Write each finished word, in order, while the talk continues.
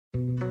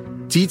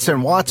Dietz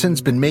and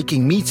Watson's been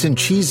making meats and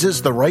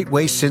cheeses the right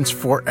way since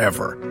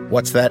forever.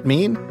 What's that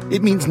mean?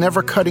 It means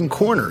never cutting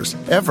corners,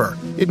 ever.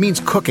 It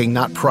means cooking,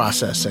 not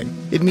processing.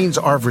 It means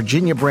our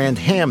Virginia brand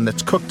ham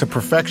that's cooked to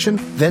perfection,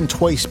 then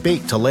twice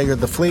baked to layer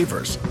the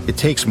flavors. It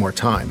takes more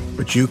time,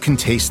 but you can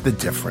taste the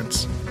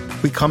difference.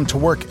 We come to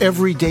work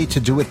every day to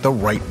do it the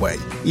right way,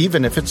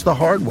 even if it's the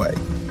hard way.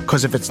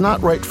 Because if it's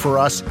not right for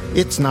us,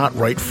 it's not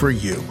right for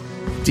you.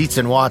 Dietz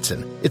and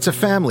Watson, it's a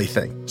family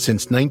thing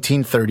since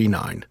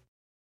 1939.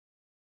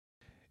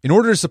 In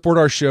order to support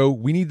our show,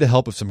 we need the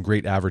help of some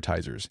great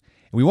advertisers.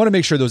 And we want to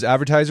make sure those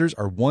advertisers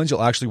are ones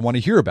you'll actually want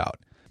to hear about.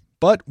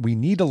 But we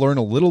need to learn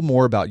a little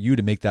more about you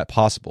to make that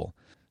possible.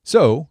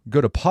 So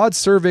go to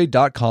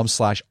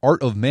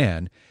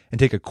podsurvey.com/artofman and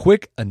take a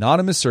quick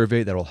anonymous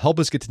survey that will help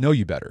us get to know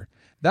you better.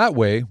 That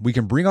way, we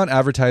can bring on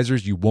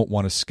advertisers you won't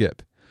want to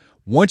skip.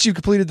 Once you've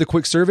completed the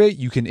quick survey,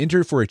 you can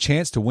enter for a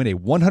chance to win a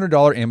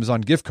 $100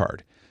 Amazon gift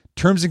card.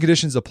 Terms and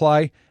conditions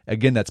apply.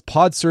 Again, that's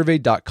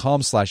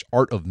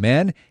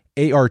podsurvey.com/artofman,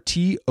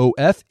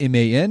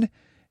 ARTOFMAN,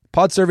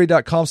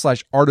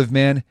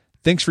 podsurvey.com/artofman.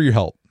 Thanks for your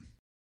help.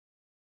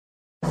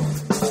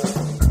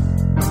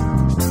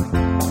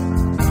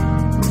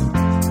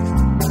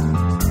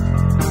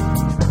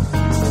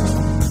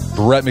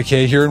 Brett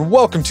McKay here, and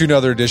welcome to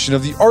another edition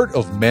of the Art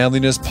of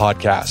Manliness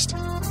podcast.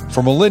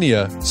 For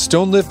millennia,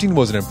 stone lifting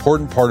was an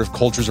important part of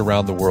cultures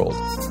around the world,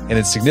 and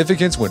its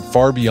significance went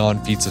far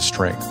beyond feats of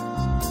strength.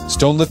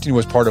 Stone lifting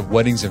was part of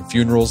weddings and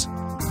funerals,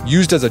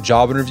 used as a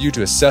job interview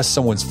to assess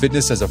someone's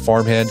fitness as a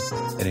farmhand,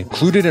 and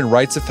included in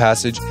rites of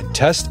passage and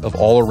test of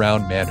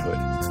all-around manhood.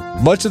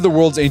 Much of the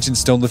world's ancient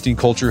stone lifting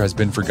culture has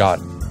been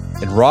forgotten,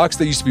 and rocks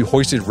that used to be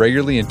hoisted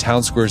regularly in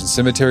town squares and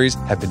cemeteries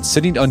have been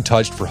sitting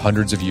untouched for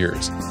hundreds of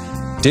years.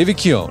 David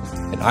Keown,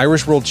 an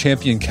Irish world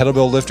champion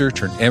kettlebell lifter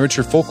turned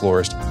amateur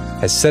folklorist,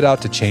 has set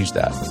out to change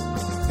that.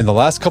 In the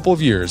last couple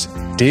of years,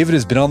 David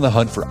has been on the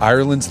hunt for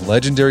Ireland's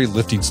legendary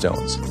lifting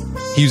stones.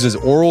 He uses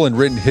oral and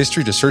written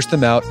history to search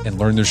them out and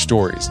learn their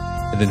stories,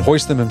 and then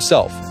hoist them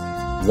himself,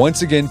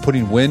 once again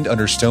putting wind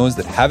under stones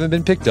that haven't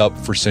been picked up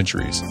for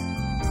centuries.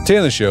 Today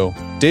on the show,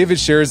 David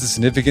shares the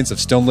significance of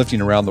stone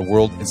lifting around the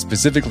world, and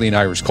specifically in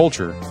Irish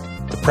culture,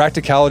 the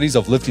practicalities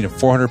of lifting a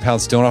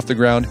 400-pound stone off the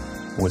ground,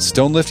 and what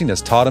stone lifting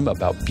has taught him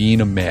about being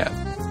a man.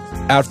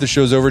 After the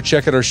show's over,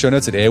 check out our show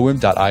notes at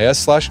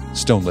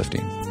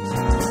aom.is/stonelifting.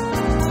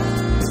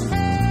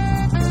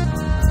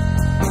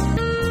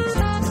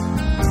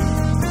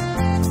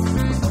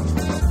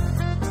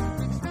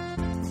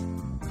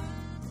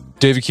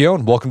 David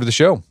Keown, welcome to the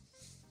show.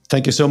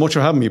 Thank you so much for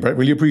having me, Brett.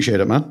 Really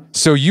appreciate it, man.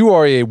 So you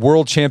are a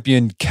world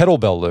champion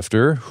kettlebell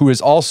lifter who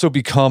has also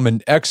become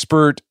an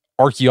expert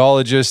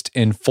archaeologist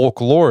and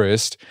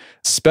folklorist,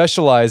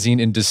 specializing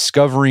in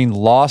discovering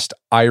lost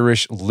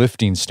Irish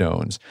lifting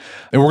stones.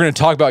 And we're going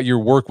to talk about your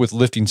work with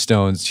lifting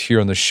stones here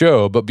on the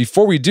show. But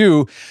before we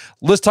do,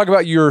 let's talk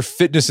about your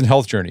fitness and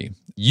health journey.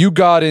 You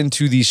got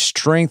into the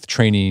strength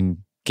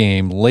training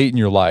game late in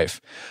your life.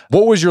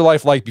 What was your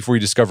life like before you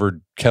discovered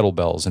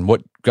kettlebells, and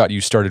what got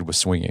you started with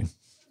swinging?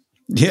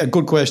 Yeah,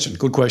 good question.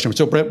 Good question.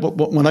 So, Brett,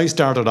 when I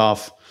started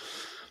off,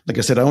 like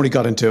I said, I only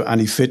got into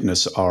any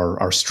fitness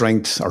or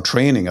strength or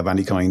training of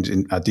any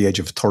kind at the age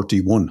of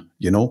 31,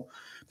 you know.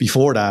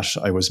 Before that,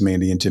 I was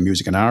mainly into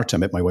music and art. I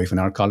met my wife in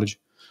art college.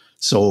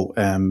 So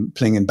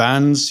playing in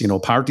bands, you know,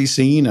 party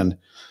scene, and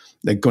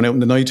like going out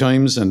in the night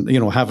times and, you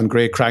know, having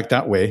great crack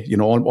that way, you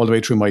know, all the way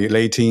through my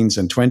late teens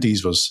and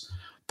 20s was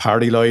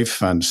party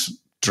life and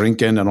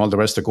drinking and all the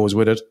rest that goes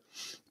with it.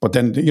 But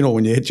then, you know,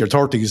 when you hit your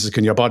 30s,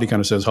 your body kind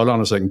of says, hold on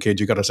a second,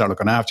 kid, you got to start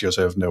looking after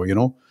yourself now, you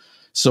know.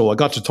 So I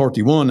got to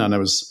 31 and I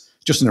was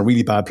just in a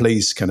really bad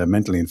place, kind of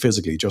mentally and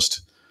physically,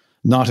 just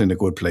not in a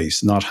good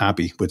place, not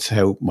happy with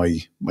how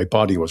my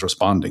body was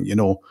responding, you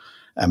know.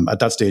 At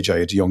that stage, I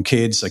had young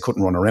kids. I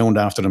couldn't run around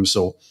after them.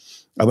 So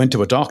I went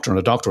to a doctor, and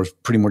the doctor was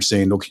pretty much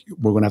saying, look,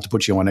 we're going to have to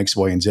put you on X,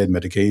 Y, and Z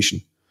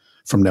medication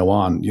from now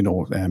on, you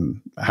know,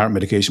 heart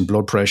medication,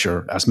 blood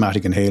pressure,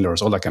 asthmatic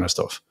inhalers, all that kind of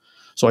stuff.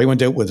 So I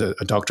went out with a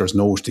doctor's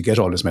note to get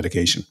all this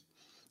medication.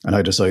 And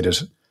I decided,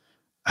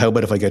 how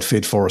about if I get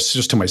fit first,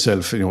 just to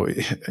myself, you know,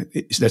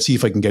 let's see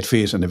if I can get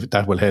fit, and if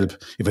that will help.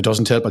 If it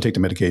doesn't help, I'll take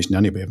the medication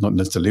anyway. I have nothing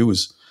else to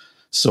lose.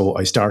 So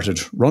I started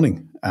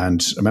running.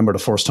 And I remember the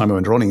first time I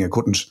went running, I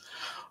couldn't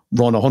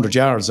run 100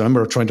 yards. I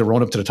remember trying to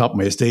run up to the top of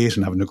my estate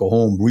and having to go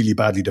home really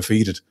badly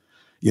defeated.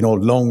 You know,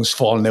 lungs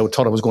falling out,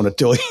 thought I was going to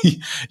die,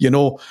 you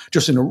know,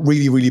 just in a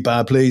really, really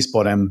bad place.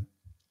 But I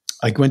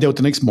went out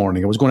the next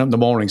morning. I was going out in the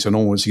morning so no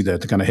one would see the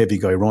kind of heavy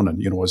guy running,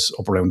 you know, was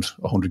up around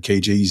 100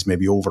 kgs,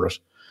 maybe over it,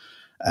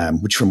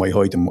 which for my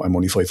height, I'm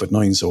only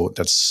 5'9", so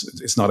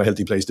it's not a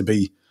healthy place to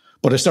be.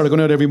 But I started going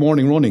out every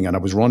morning running, and I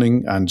was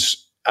running, and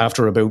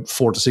after about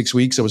 4 to 6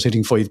 weeks, I was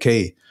hitting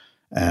 5K.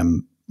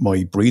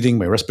 My breathing,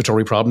 my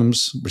respiratory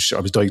problems, which I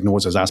was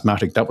diagnosed as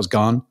asthmatic, that was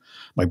gone.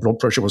 My blood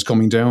pressure was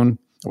coming down.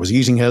 I was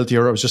eating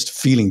healthier. I was just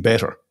feeling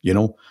better, you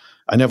know.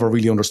 I never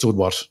really understood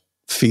what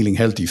feeling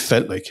healthy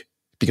felt like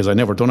because I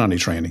never done any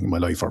training in my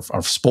life or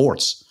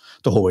sports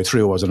the whole way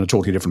through. I was on a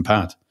totally different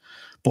path.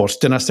 But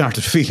then I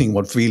started feeling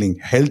what feeling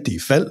healthy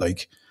felt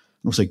like.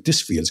 I was like,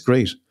 this feels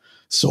great.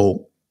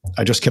 So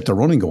I just kept the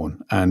running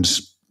going. And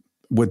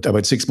with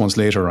about 6 months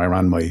later, I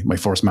ran my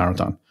first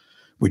marathon,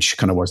 which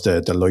kind of was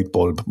the light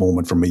bulb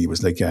moment for me. It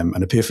was like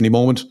an epiphany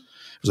moment.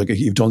 It was like,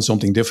 you've done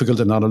something difficult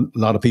that not a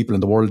lot of people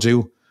in the world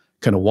do.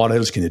 Kind of what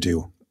else can you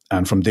do?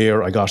 And from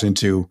there, I got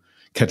into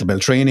kettlebell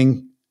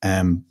training,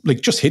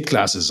 like just HIIT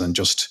classes and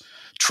just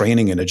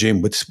training in a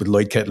gym with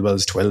light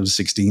kettlebells, 12s,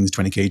 16s,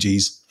 20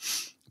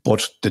 kgs.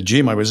 But the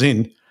gym I was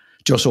in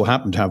just so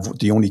happened to have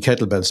the only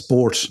kettlebell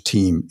sport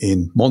team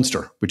in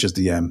Munster, which is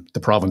the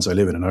province I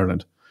live in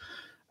Ireland.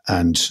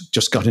 And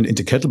just got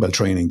into kettlebell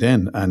training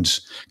then and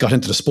got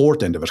into the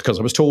sport end of it because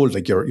I was told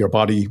like your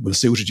body will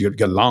suit it. You've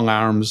got long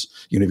arms,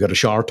 you've got a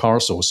short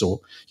torso,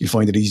 so you'll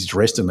find it easy to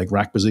rest in like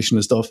rack position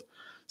and stuff.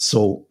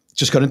 So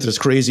just got into this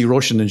crazy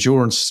Russian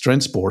endurance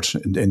strength sport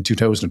in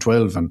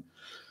 2012 and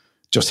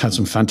just had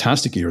some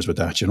fantastic years with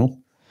that,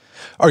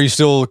 Are you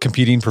still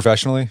competing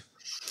professionally?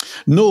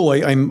 No,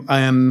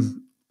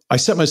 I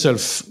set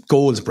myself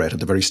goals, Brett, at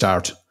the very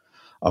start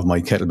of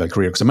my kettlebell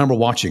career. Because I remember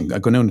I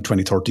going down in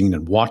 2013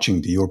 and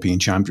watching the European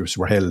Championships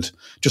were held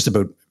just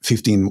about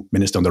 15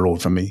 minutes down the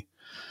road from me.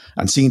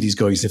 And seeing these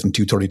guys lifting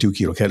 232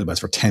 kilo kettlebells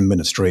for 10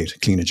 minutes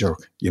straight, clean and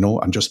jerk,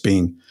 and just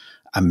being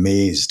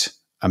amazed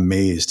at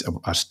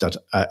that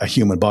a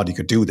human body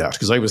could do that.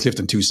 Because I was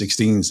lifting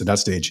 216s at that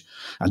stage,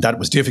 and that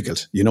was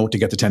difficult, to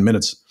get to 10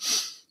 minutes.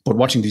 But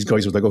watching these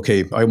guys was like,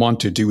 okay, I want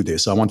to do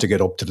this. I want to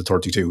get up to the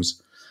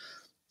 32s.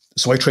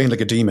 So I trained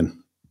like a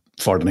demon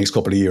for the next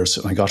couple of years.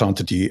 And I got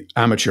onto the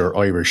amateur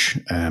Irish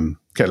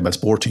kettlebell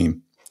sport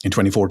team in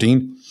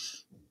 2014,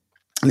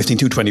 lifting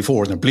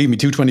 224s. Now, believe me,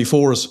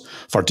 224s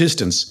for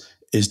distance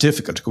is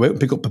difficult. To go out and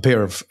pick up a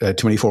pair of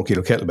 24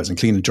 kilo kettlebells and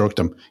clean and jerk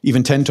them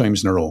even 10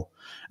 times in a row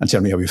and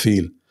tell me how you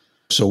feel.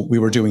 So we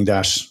were doing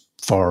that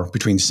for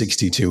between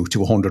 60 to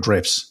 100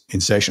 reps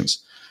in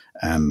sessions.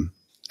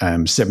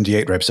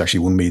 78 reps actually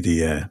won me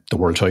the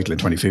world title in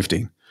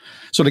 2015.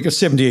 So like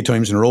 78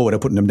 times in a row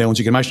without putting them down. So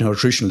you can imagine how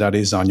nutritional that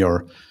is on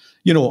your,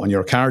 on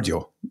your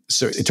cardio.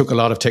 So it took a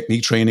lot of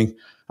technique training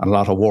and a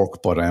lot of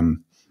work. But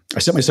I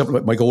set myself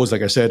my goals.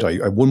 Like I said,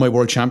 I won my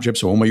world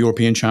championships, I won my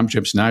European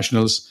championships,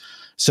 nationals,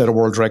 set a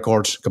world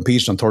record,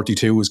 competed on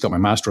 32s, got my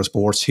master of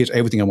sports, hit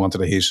everything I wanted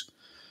to hit.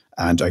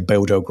 And I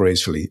bowed out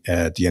gracefully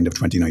at the end of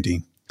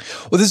 2019.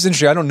 Well, this is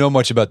interesting. I don't know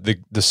much about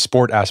the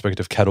sport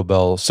aspect of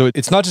kettlebell. So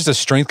it's not just a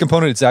strength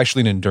component, it's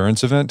actually an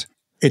endurance event?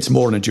 It's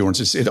more an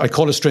endurance. I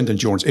call it strength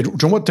endurance. Do you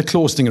know what the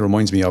closest thing it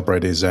reminds me of,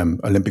 Brett, is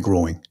Olympic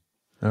rowing.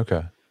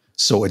 Okay.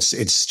 So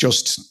it's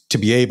just to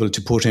be able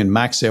to put in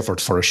max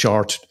effort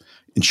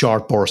in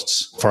short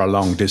bursts for a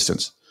long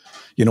distance.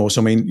 So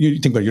I mean, you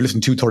think about it, you're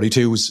lifting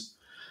 232s,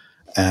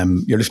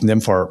 you're lifting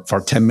them for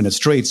 10 minutes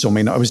straight. So I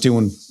mean, I was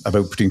doing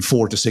about between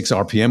 4 to 6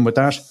 RPM with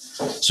that.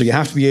 So you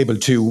have to be able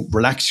to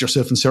relax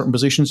yourself in certain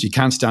positions. You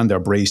can't stand there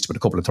braced with a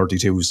couple of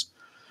 32s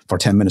for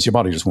 10 minutes. Your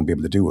body just won't be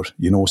able to do it,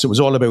 So it was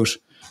all about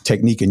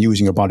technique and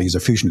using your body as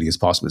efficiently as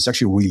possible. It's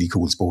actually a really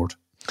cool sport.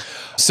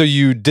 So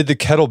you did the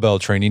kettlebell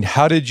training.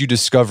 How did you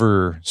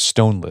discover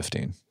stone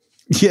lifting?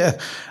 Yeah,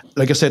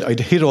 like I said, I'd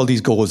hit all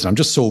these goals, and I'm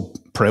just so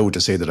proud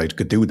to say that I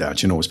could do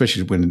that,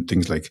 especially when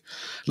things like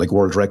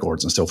world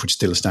records and stuff, which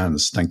still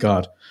stands, thank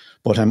God.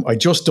 But I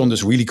just done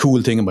this really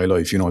cool thing in my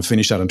life. I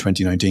finished that in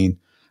 2019.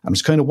 And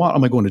it's kind of, what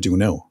am I going to do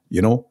now?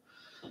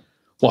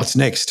 What's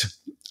next?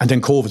 And then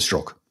COVID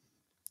struck.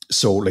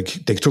 So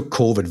like they took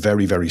COVID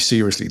very, very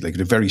seriously. Like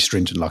the very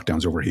stringent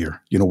lockdowns over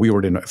here. We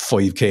were in a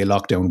 5K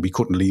lockdown. We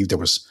couldn't leave. There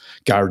was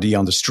Gardaí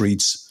on the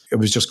streets. It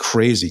was just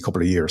crazy a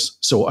couple of years.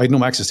 So I had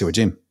no access to a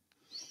gym.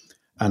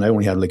 And I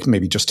only had like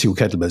maybe just 2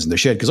 kettlebells in the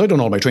shed because I done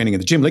all my training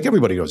in the gym like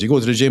everybody does. You go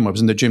to the gym. I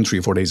was in the gym 3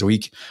 or 4 days a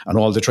week and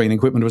all the training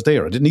equipment was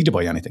there. I didn't need to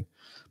buy anything.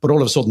 But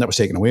all of a sudden that was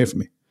taken away from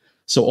me.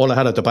 So all I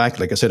had at the back,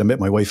 like I said, I met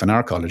my wife in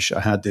art college.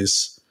 I had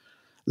this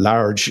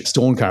large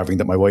stone carving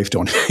that my wife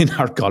done in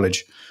art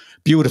college.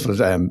 Beautiful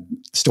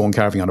stone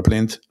carving on a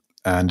plinth.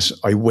 And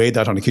I weighed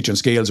that on the kitchen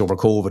scales over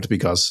COVID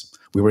because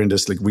we were in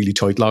this like really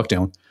tight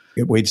lockdown.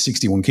 It weighed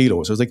 61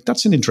 kilos. I was like,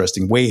 that's an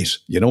interesting weight,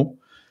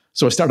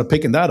 So I started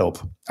picking that up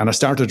and I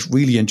started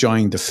really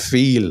enjoying the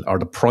feel or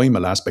the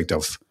primal aspect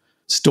of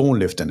stone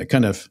lifting. It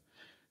kind of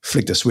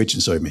flicked a switch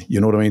inside me.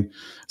 You know what I mean?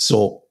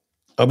 So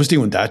I was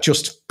doing that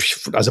just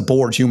as a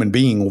bored human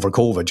being over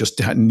COVID,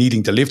 just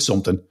needing to lift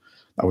something.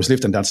 I was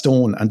lifting that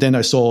stone. And then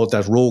I saw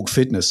that Rogue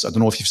Fitness. I don't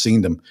know if you've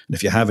seen them. And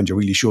if you haven't, you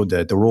really should.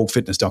 The Rogue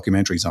Fitness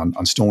documentaries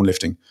on stone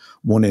lifting.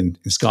 One in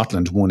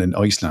Scotland, one in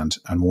Iceland,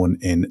 and one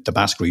in the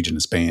Basque region in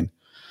Spain.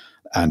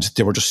 And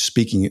they were just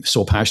speaking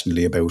so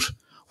passionately about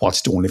what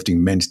stone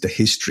lifting meant, the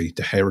history,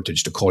 the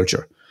heritage, the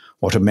culture,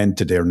 what it meant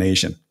to their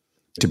nation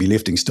to be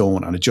lifting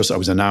stone. And I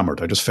was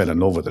enamored. I just fell in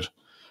love with it.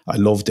 I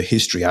loved the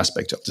history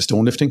aspect of the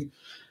stone lifting.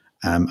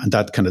 And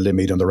that kind of led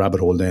me down the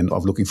rabbit hole then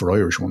of looking for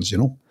Irish ones,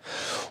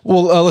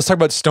 Well, let's talk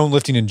about stone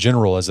lifting in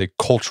general as a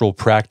cultural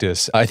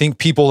practice. I think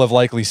people have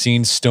likely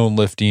seen stone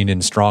lifting in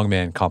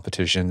strongman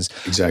competitions.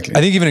 Exactly.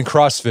 I think even in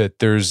CrossFit,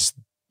 there's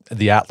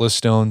the Atlas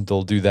stone,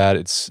 they'll do that.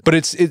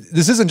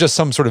 This isn't just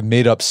some sort of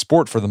made up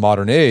sport for the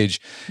modern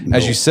age. No.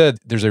 As you said,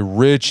 there's a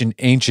rich and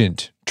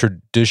ancient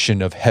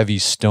tradition of heavy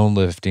stone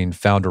lifting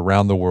found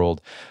around the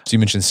world. So you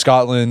mentioned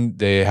Scotland,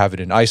 they have it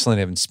in Iceland,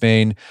 they have it in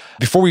Spain.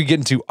 Before we get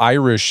into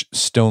Irish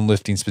stone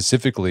lifting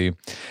specifically,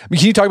 can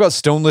you talk about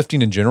stone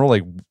lifting in general?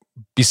 Like,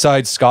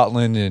 besides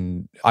Scotland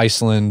and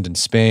Iceland and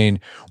Spain,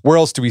 where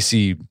else do we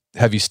see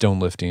heavy stone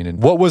lifting?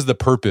 And what was the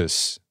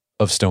purpose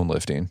of stone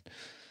lifting?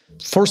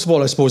 First of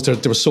all, I suppose there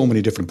were so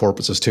many different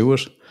purposes to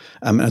it.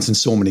 And it's in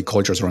so many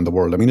cultures around the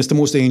world. I mean, it's the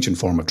most ancient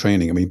form of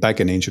training. I mean, back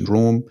in ancient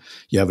Rome,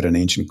 you have it in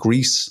ancient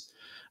Greece.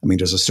 I mean,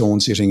 there's a stone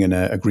sitting in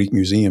a Greek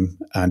museum,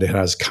 and it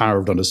has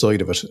carved on the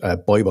side of it,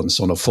 Biban,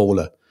 son of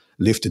Fola,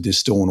 lifted this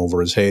stone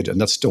over his head. And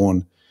that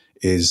stone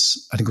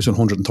is, I think it was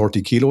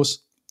 130 kilos.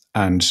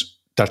 And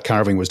that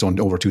carving was done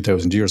over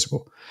 2,000 years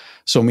ago.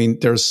 So, I mean,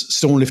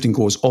 stone lifting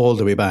goes all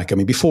the way back. I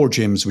mean, before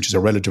gyms, which is a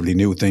relatively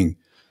new thing,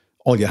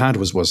 all you had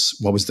was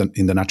what was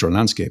in the natural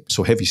landscape.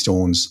 So heavy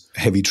stones,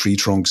 heavy tree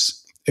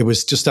trunks. It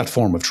was just that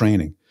form of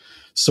training.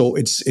 So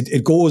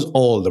it goes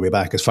all the way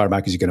back, as far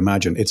back as you can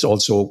imagine. It's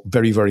also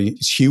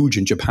it's huge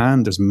in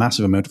Japan. There's a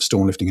massive amount of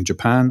stone lifting in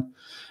Japan.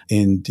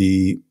 In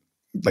the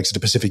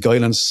Pacific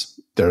Islands,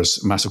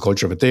 there's a massive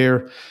culture of it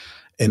there.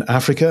 In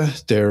Africa,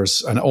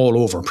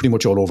 and pretty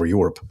much all over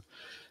Europe.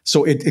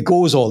 So it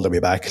goes all the way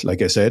back,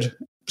 like I said.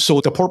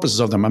 So the purposes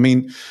of them, I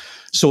mean,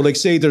 so like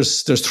say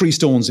there's 3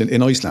 stones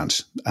in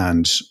Iceland,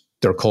 and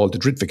they're called the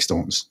Drittvik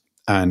stones.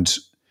 And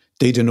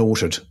they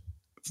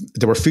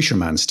were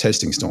fishermen's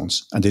testing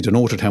stones, and they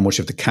denoted how much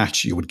of the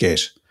catch you would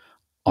get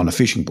on a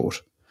fishing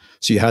boat.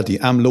 So you had the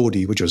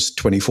Amlodi, which was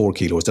 24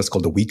 kilos. That's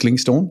called the weakling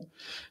stone.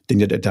 Then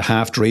you had the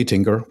half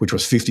Dreytinger, which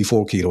was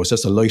 54 kilos.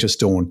 That's the lightest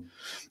stone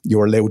you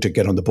were allowed to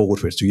get on the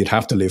boat with. So you'd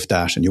have to lift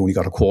that, and you only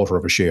got a quarter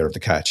of a share of the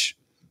catch.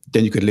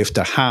 Then you could lift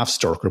the half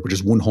Sturker, which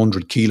is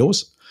 100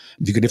 kilos.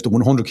 If you could lift a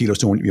 100 kilo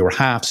stone, you were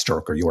half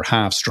Sturker, you were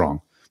half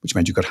strong, which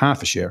meant you got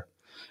half a share.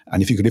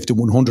 And if you could lift a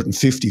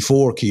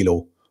 154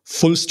 kilo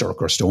full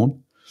Sturker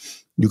stone,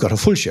 you got a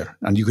full share.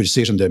 And you could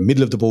sit in the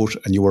middle of the boat,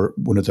 and you were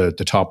one of the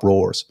top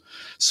rowers.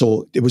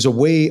 So it was a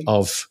way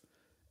of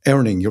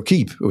earning your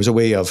keep. It was a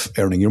way of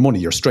earning your money.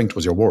 Your strength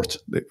was your worth,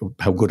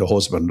 how good a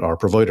husband or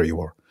provider you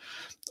were.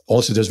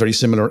 Also, there's very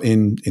similar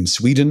in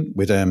Sweden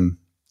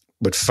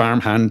with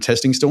farmhand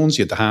testing stones.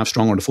 You had the half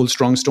strong or the full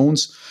strong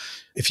stones.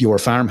 If you were a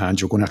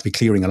farmhand, you're going to have to be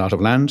clearing a lot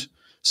of land.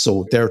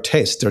 So their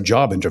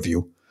job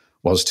interview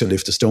was to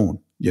lift a stone,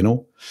 you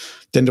know.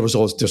 Then there was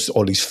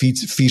all these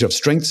feet of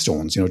strength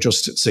stones, you know,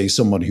 just say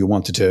someone who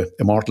wanted to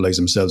immortalize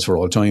themselves for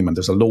all time. And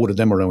there's a load of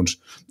them around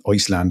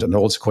Iceland, and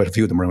also quite a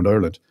few of them around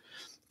Ireland,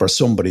 where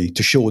somebody,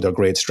 to show their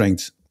great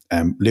strength,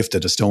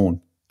 lifted a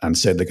stone and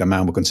said, like, a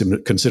man would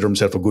consider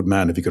himself a good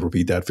man if he could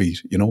repeat that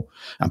feat, you know.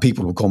 And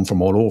people would come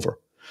from all over.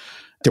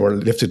 They were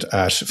lifted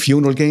at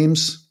funeral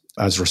games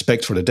as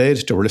respect for the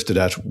dead. They were lifted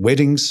at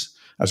weddings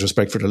as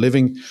respect for the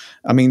living.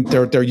 I mean,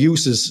 their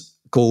uses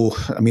go,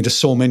 I mean, there's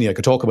so many. I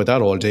could talk about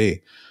that all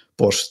day.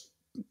 But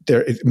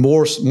they're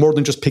more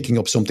than just picking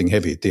up something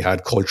heavy. They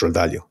had cultural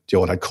value. They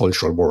all had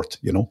cultural worth,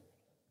 you know?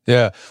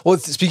 Yeah. Well,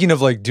 speaking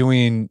of like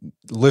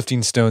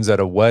lifting stones at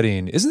a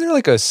wedding, isn't there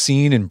like a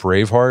scene in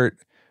Braveheart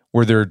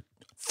where they're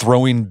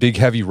throwing big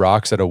heavy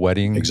rocks at a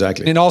wedding?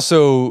 Exactly. And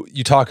also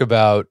you talk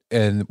about,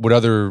 and what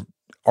other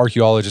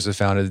archaeologists have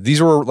found,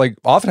 is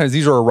oftentimes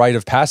these are a rite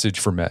of passage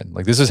for men.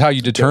 Like, this is how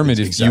you determined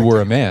if you were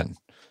a man.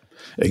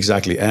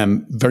 Exactly.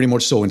 Very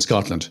much so in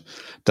Scotland,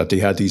 that they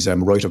had these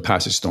rite of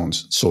passage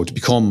stones. So to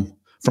become,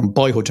 from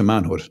boyhood to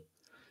manhood,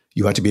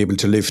 you had to be able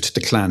to lift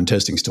the clan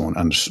testing stone.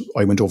 And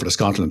I went over to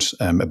Scotland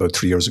about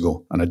 3 years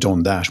ago, and I'd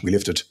done that. We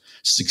lifted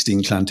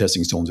 16 clan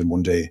testing stones in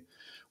one day,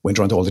 went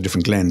around to all the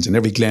different glens, and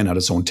every glen had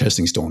its own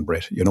testing stone,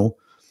 Brett, you know?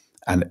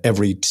 And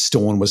every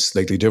stone was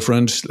slightly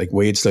different, like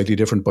weighed slightly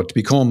different. But to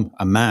become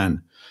a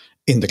man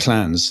in the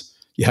clans,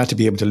 you had to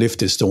be able to lift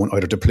this stone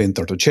either to plinth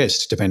or to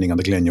chest, depending on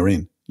the glen you're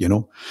in, you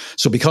know?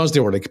 So because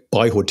they were like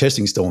boyhood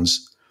testing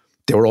stones,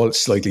 they were all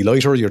slightly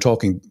lighter. You're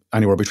talking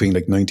anywhere between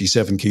like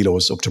 97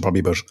 kilos up to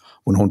probably about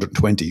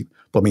 120.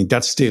 But I mean,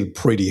 that's still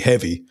pretty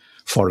heavy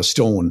for a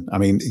stone. I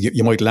mean,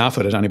 you might laugh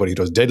at it, anybody who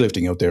does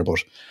deadlifting out there,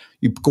 but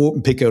you go up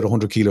and pick out a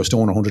 100 kilo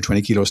stone, a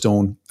 120 kilo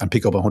stone, and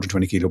pick up a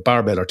 120 kilo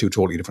barbell are two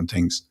totally different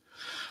things.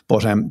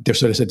 But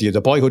so they said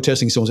the boyhood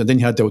testing stones, and then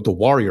you had the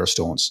warrior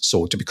stones.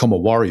 So to become a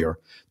warrior,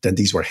 then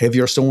these were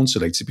heavier stones. So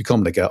like to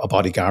become like a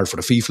bodyguard for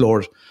the Fief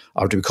Lord,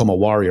 or to become a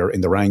warrior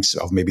in the ranks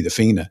of maybe the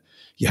Fina,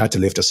 you had to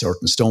lift a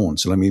certain stone.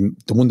 So I mean,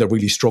 the one that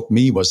really struck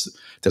me was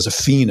there's a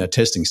Fina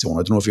testing stone.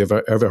 I don't know if you've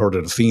ever heard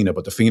of the Fina,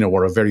 but the Fina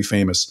were a very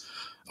famous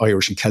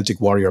Irish and Celtic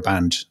warrior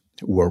band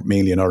who were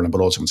mainly in Ireland,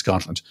 but also in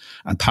Scotland.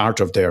 And part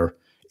of their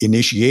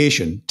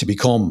initiation to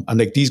become, and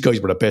like these guys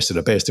were the best of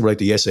the best. They were like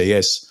the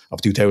SAS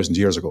of 2,000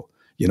 years ago,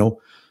 you know?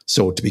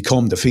 So to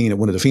become the Fina,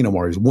 one of the Fina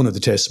warriors, one of the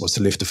tests was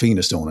to lift the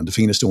Fina stone. And the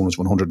Fina stone was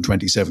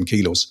 127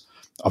 kilos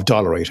of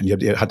dolerite. And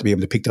you had to be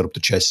able to pick that up the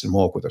chest and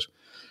walk with it.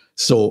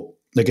 So,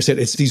 like I said,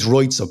 it's these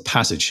rites of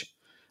passage.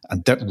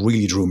 And that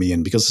really drew me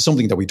in because it's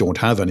something that we don't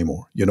have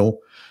anymore, you know.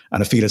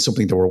 And I feel it's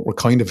something that we're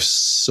kind of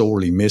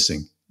sorely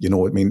missing, you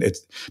know. I mean,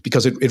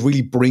 because it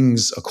really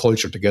brings a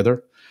culture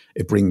together.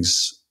 It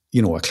brings,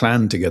 you know, a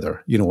clan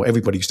together. You know,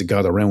 everybody used to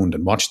gather around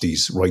and watch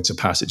these rites of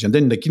passage. And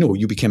then, like, you know,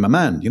 you became a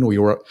man. You know,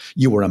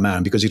 you were a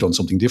man because you'd done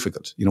something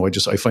difficult. You know,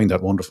 I find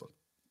that wonderful.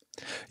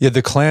 Yeah,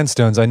 the clan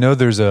stones. I know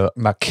there's a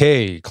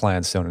Mackay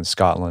clan stone in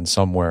Scotland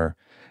somewhere.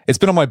 It's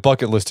been on my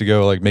bucket list to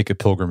go, like, make a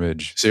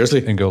pilgrimage.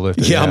 Seriously? And go lift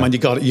it. Yeah, man, you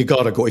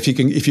gotta go. If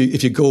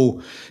you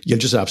go, you'll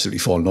just absolutely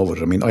fall in love with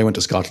it. I mean, I went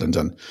to Scotland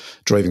and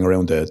driving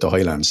around the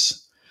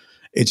Highlands,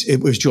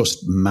 it was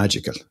just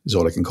magical, is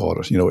all I can call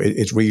it. You know,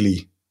 it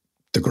really,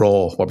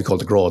 what we call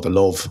the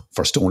love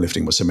for stone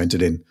lifting was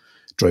cemented in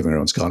driving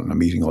around Scotland and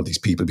meeting all these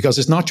people, because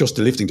it's not just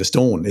the lifting the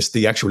stone, it's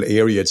the actual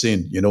area it's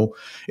in, you know.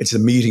 It's the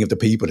meeting of the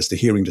people, it's the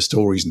hearing the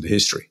stories and the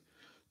history.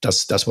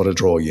 That's what'll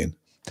draw you in.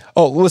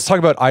 Oh, let's talk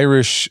about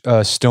Irish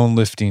stone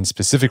lifting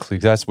specifically.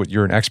 That's what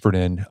you're an expert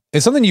in.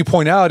 And something you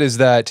point out is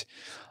that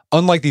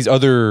unlike these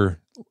other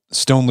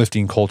stone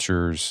lifting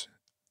cultures,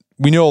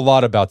 we know a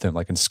lot about them,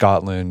 like in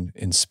Scotland,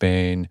 in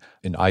Spain,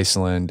 in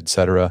Iceland,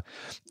 etc.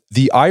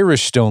 The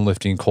Irish stone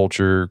lifting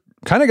culture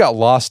kind of got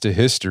lost to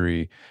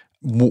history.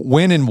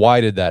 When and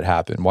why did that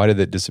happen? Why did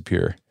it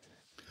disappear?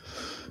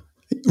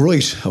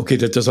 Right. Okay,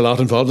 there's a lot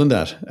involved in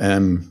that.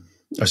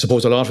 I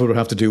suppose a lot of it would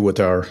have to do with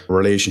our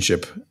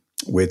relationship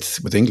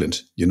with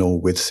England, you know,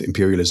 with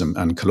imperialism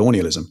and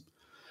colonialism.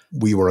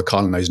 We were a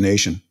colonized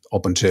nation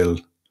up until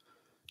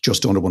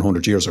just under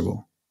 100 years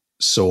ago.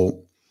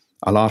 So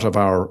a lot of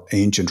our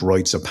ancient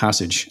rites of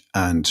passage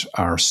and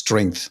our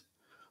strength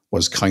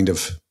was kind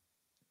of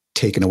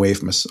taken away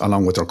from us,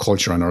 along with our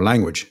culture and our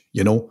language,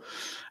 you know.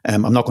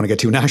 I'm not going to get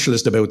too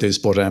nationalist about this,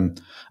 but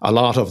a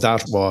lot of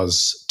that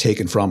was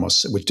taken from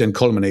us, which then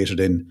culminated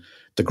in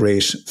the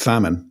Great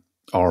Famine,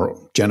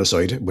 or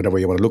genocide, whatever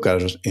you want to look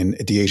at it, in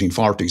the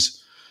 1840s,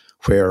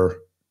 where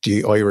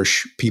the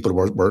Irish people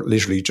were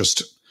literally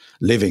just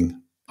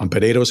living on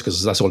potatoes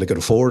because that's all they could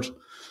afford.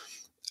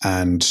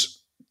 And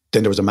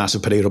then there was a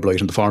massive potato blight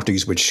in the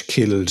 40s, which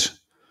killed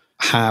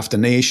half the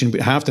nation.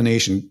 Half the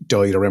nation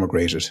died or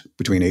emigrated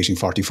between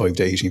 1845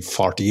 to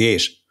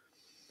 1848.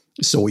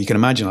 So you can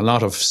imagine a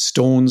lot of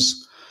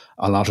stones,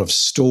 a lot of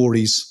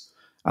stories,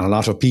 and a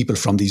lot of people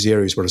from these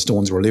areas where the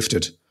stones were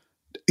lifted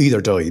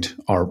either died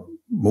or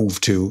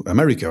moved to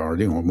America, or,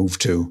 you know,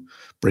 moved to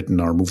Britain,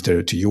 or moved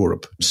to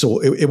Europe. So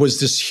it was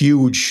this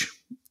huge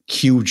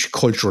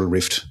cultural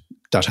rift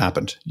that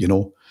happened, you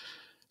know.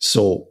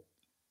 So,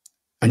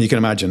 and you can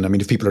imagine, I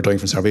mean, if people are dying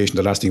from starvation,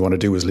 the last thing you want to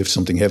do is lift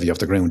something heavy off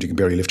the ground. You can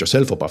barely lift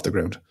yourself up off the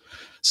ground.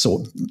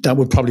 So that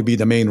would probably be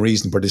the main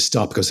reason for this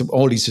stop, because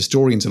all these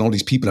historians and all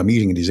these people I'm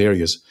meeting in these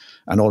areas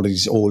and all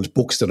these old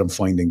books that I'm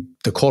finding,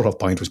 the cutoff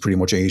point was pretty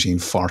much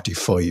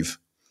 1845.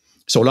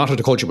 So a lot of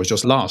the culture was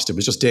just lost. It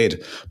was just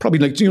dead. Probably,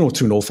 like, you know,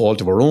 through no fault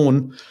of our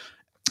own.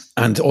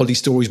 And all these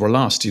stories were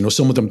lost. You know,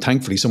 some of them,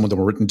 thankfully, some of them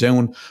were written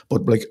down.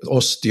 But like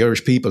us, the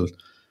Irish people,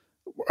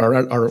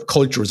 our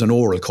culture is an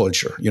oral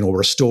culture. You know,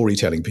 we're a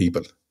storytelling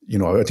people. You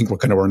know, I think we're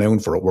kind of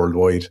renowned for it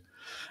worldwide.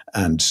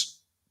 And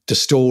the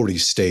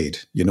stories stayed,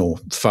 you know,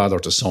 father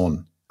to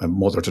son and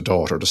mother to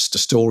daughter. The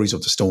stories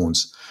of the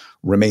stones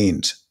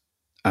remained,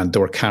 and they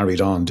were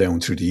carried on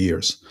down through the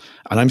years.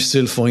 And I'm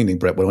still finding,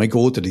 Brett, when I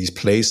go to these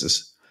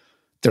places,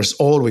 there's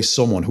always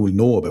someone who will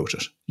know about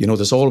it. You know,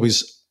 there's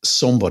always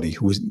somebody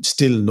who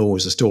still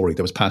knows the story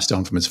that was passed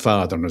down from his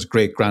father and his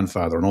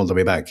great-grandfather and all the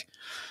way back.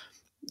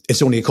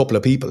 It's only a couple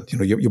of people. You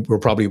know, we're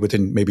probably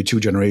within maybe 2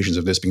 generations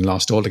of this being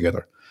lost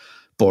altogether.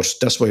 But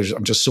that's why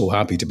I'm just so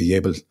happy to be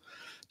able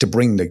to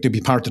bring, like, to be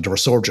part of the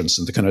resurgence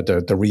and the kind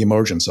of the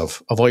re-emergence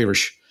of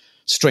Irish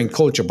strength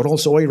culture, but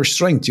also Irish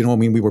strength. You know, I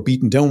mean, we were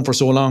beaten down for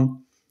so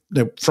long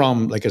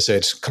from, like I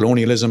said,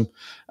 colonialism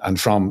and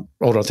from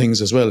other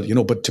things as well, you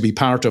know, but to be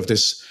part of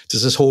this,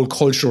 there's this whole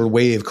cultural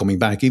wave coming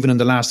back. Even in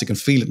the last, you can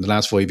feel it in the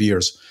last 5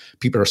 years.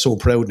 People are so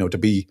proud now to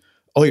be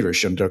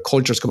Irish, and their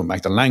culture's coming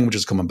back, the language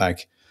is coming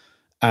back,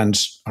 and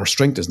our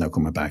strength is now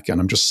coming back.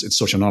 And it's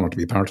such an honor to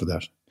be a part of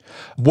that.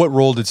 What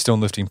role did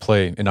stone lifting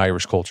play in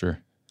Irish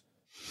culture?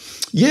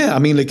 Yeah, I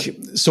mean, like,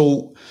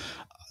 so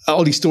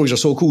all these stories are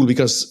so cool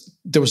because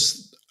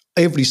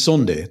every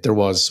Sunday there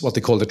was what they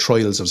call the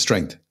Trials of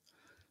Strength.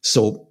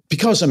 So,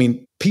 because, I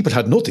mean, people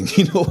had nothing,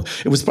 you know,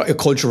 it was a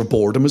culture of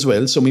boredom as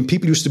well. So, I mean,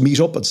 people used to meet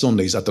up on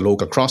Sundays at the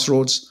local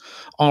crossroads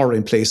or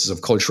in places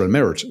of cultural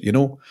merit, you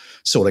know.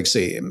 So, like,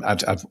 say,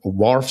 at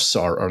wharfs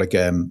or like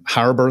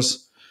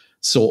harbours.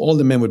 So, all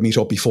the men would meet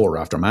up before or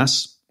after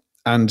Mass,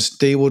 and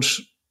they would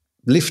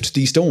lift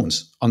these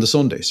stones on the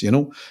Sundays, you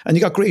know. And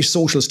you got great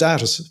social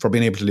status for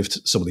being able to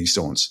lift some of these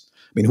stones.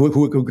 I mean,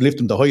 who could lift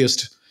them the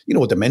highest? You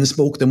know, the men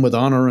spoke them with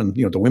honour, and,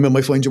 you know, the women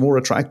might find you more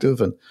attractive.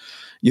 And,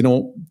 you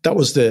know, that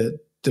was the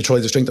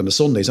Trials of Strength on the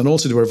Sundays. And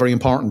also they were very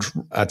important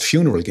at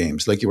funeral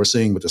games, like you were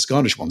saying with the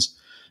Scottish ones.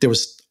 There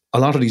was a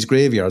lot of these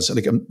graveyards,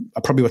 like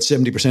probably about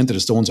 70% of the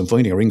stones I'm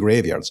finding are in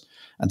graveyards.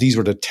 And these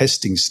were the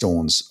testing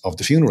stones of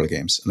the funeral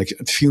games. And like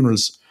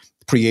funerals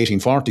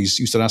pre-1840s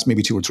used to last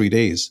maybe 2 or 3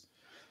 days.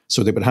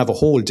 So they would have a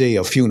whole day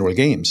of funeral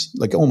games,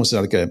 like almost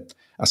like a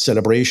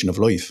celebration of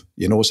life,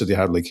 you know. So they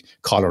had like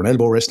collar and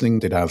elbow wrestling,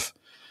 they'd have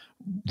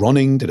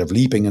running, they'd have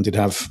leaping, and they'd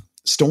have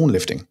stone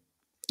lifting.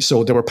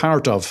 So they were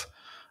part of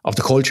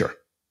the culture.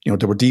 You know,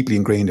 they were deeply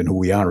ingrained in who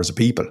we are as a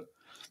people.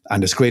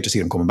 And it's great to see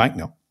them coming back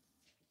now.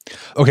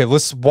 Okay,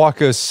 let's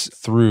walk us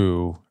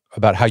through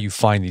about how you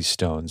find these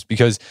stones,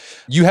 because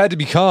you had to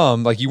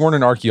become, like, you weren't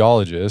an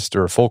archaeologist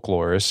or a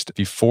folklorist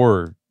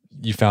before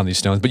you found these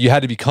stones, but you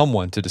had to become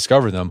one to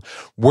discover them.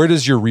 Where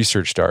does your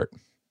research start?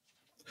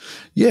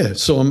 Yeah,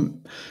 so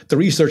the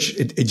research,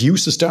 it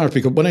used to start,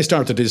 because when I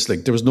started this,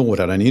 like, there was no one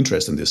that had any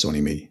interest in this,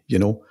 only me, you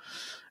know.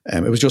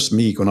 It was just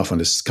me going off on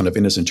this kind of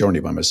innocent journey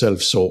by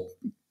myself. So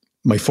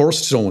my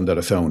first stone that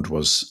I found it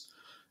was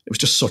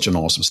just such an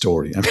awesome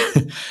story.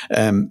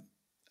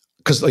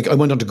 Because like I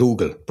went onto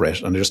Google,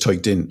 Brett, and I just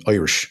typed in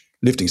Irish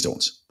lifting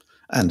stones,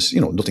 and you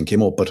know, nothing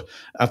came up. But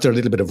after a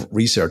little bit of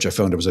research, I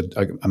found there was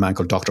a man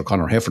called Dr.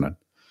 Conor Heffernan,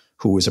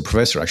 who is a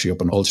professor actually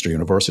up in Ulster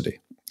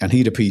University, and he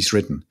had a piece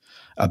written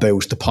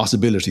about the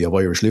possibility of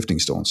Irish lifting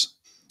stones.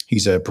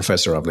 He's a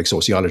professor of like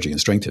sociology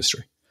and strength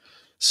history.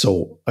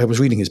 So I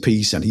was reading his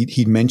piece, and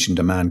he'd mentioned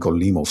a man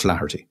called Liam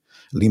O'Flaherty.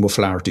 Liam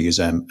O'Flaherty is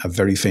a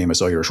very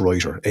famous Irish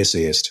writer,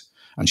 essayist,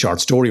 and short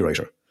story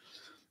writer.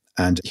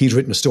 And he'd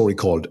written a story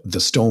called The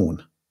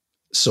Stone.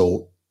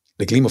 So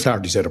like Liam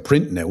O'Flaherty's out of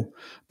print now,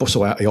 but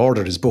so I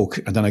ordered his book,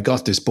 and then I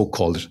got this book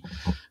called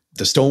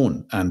The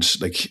Stone. And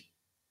like,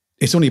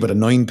 it's only about a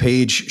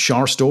 9-page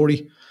short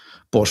story,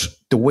 but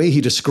the way he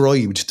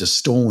described the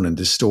stone in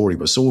this story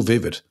was so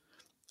vivid.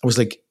 I was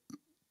like,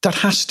 that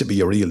has to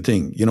be a real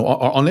thing, you know,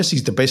 or unless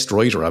he's the best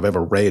writer I've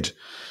ever read.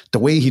 The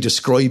way he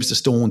describes the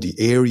stone, the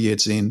area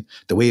it's in,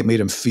 the way it made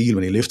him feel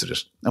when he lifted it.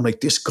 I'm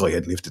like, this guy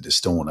had lifted this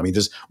stone. I mean,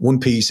 there's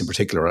one piece in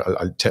particular,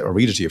 I'll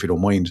read it to you if you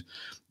don't mind.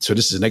 So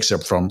this is an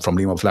excerpt from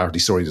Liam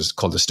O'Flaherty's story that's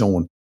called The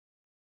Stone.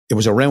 It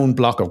was a round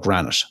block of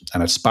granite,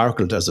 and it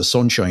sparkled as the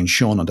sunshine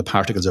shone on the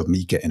particles of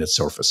mica in its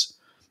surface.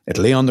 It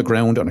lay on the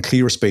ground on a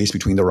clear space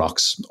between the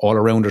rocks. All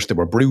around it there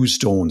were bruised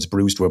stones,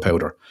 bruised to a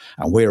powder,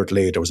 and where it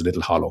lay there was a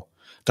little hollow.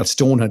 That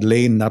stone had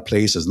lain in that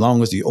place as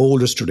long as the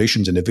oldest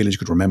traditions in the village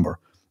could remember,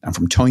 and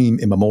from time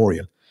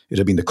immemorial, it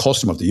had been the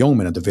custom of the young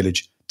men of the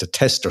village to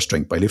test their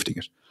strength by lifting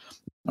it.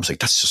 I was like,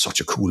 that's just such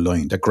a cool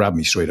line. That grabbed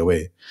me straight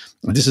away.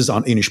 And this is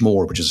on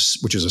Inishmore, which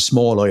is a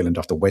small island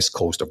off the west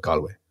coast of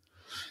Galway.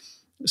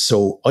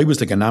 So I was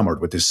like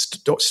enamored with this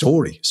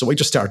story. So I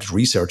just started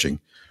researching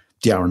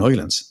the Aran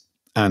Islands,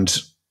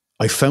 and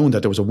I found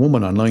that there was a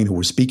woman online who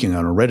was speaking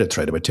on a Reddit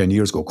thread about 10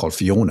 years ago called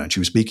Fiona, and she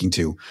was speaking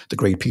to the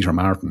great Peter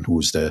Martin, who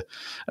was the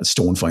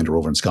stone finder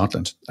over in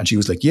Scotland. And she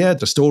was like, yeah,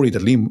 the story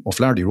that Liam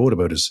O'Flaherty wrote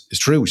about is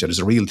true. She said, it's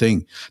a real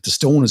thing. The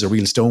stone is a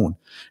real stone.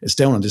 It's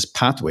down on this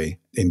pathway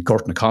in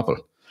Gortnacoppel.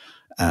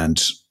 And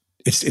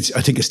it's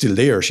I think it's still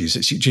there.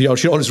 She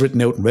always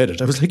written out and read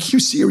it. I was like, are you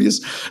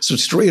serious? So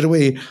straight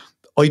away,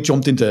 I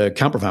jumped into a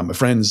camper van. My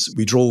friends,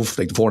 we drove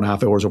like the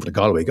 4.5 hours over to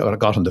Galway,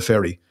 got on the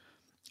ferry,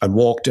 and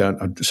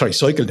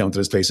cycled down to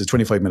this place. It's a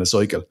 25-minute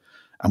cycle.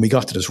 And we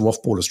got to this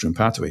rough boulder strewn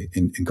pathway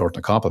in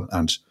Gortnacoppel.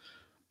 And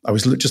I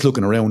was just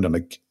looking around, and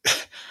like,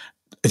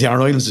 the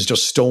Aran Islands is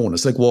just stone.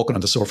 It's like walking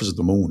on the surface of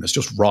the moon. It's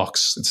just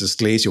rocks. It's this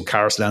glacial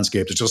karst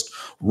landscape. There's just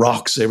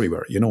rocks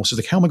everywhere, you know. So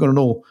like, how am I going to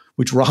know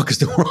which rock is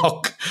the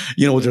rock?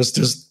 You know, there's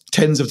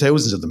tens of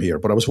thousands of them here.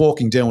 But I was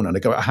walking down,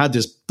 and I had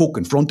this book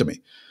in front of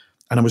me,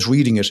 and I was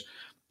reading it,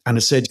 and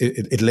it said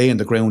it lay in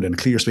the ground in a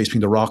clear space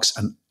between the rocks.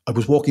 And I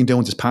was walking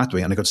down this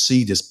pathway, and I could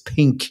see this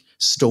pink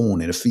stone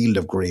in a field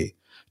of grey,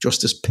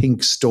 just this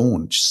pink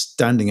stone just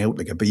standing out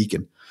like a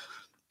beacon.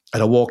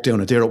 And I walked down,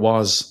 and there it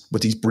was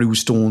with these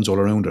bruised stones all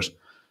around it.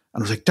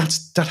 And I was like,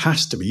 that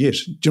has to be it.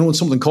 Do you know when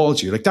something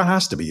calls you? Like, that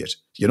has to be it,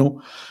 you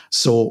know?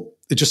 So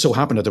it just so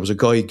happened that there was a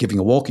guy giving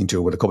a walking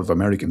tour with a couple of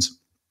Americans.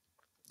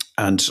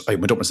 And I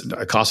went up and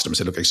I accosted him and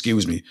said, look,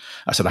 excuse me.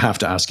 I said, I have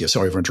to ask you,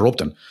 sorry for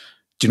interrupting.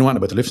 Do you know anything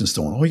about the lifting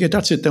stone? Oh, yeah,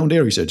 that's it down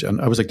there, he said. And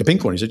I was like, the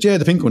pink one? He said, yeah,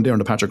 the pink one there in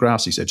the patch of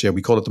grass. He said, yeah,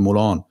 we call it the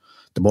Mullane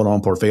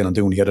Port Phelan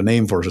Dune. He had a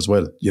name for it as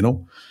well, you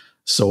know?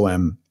 So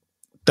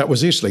that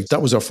was it. Like,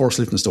 that was our first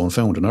lifting stone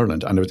found in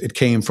Ireland. And it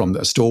came from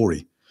a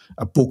story,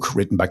 a book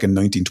written back in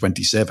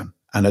 1927.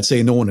 And I'd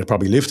say no one had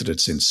probably lifted it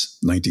since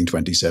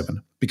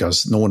 1927,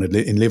 because no one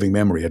in living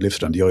memory had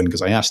lifted on the island,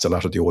 because I asked a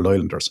lot of the old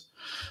islanders.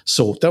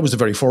 So that was the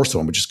very first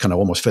one, which just kind of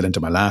almost fell into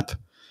my lap.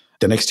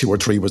 The next 2 or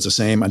 3 was the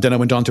same. And then I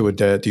went on to it,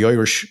 the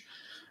Irish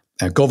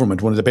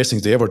government, one of the best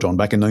things they ever done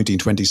back in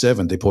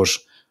 1927, they put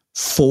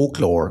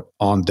folklore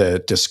on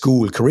the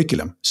school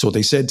curriculum. So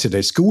they said to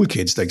the school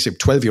kids, like say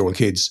 12-year-old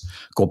kids,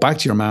 go back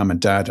to your mum and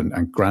dad and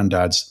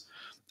granddads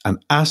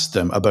and ask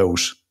them about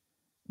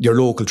your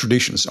local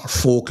traditions or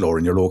folklore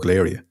in your local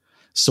area.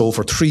 So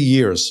for 3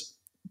 years,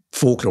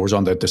 folklore was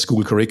on the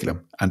school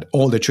curriculum, and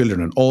all the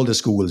children in all the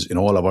schools in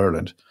all of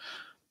Ireland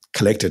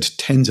collected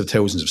tens of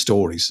thousands of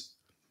stories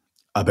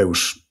about,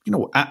 you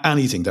know,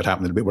 anything that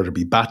happened, whether it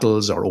be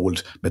battles or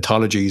old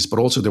mythologies, but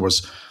also there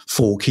was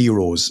folk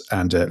heroes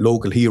and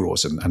local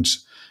heroes and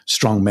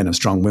strong men and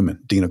strong women,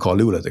 Dina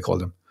Cálula, they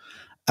called them.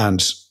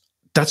 And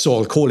that's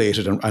all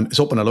collated and it's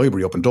up in a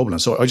library up in Dublin.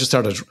 So I just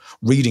started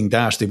reading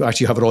that. They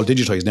actually have it all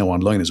digitized now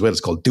online as well.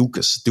 It's called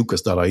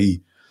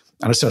Dukas.ie.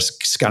 And I started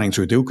scanning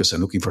through Dukas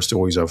and looking for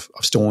stories of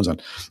stones. And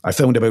I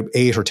found about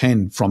 8 or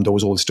 10 from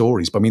those old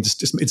stories. But I mean,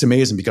 it's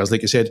amazing because,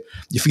 like you said,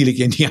 you feel like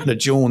Indiana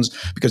Jones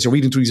because you're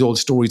reading through these old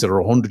stories that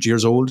are 100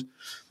 years old.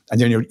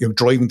 And then you're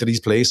driving to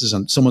these places,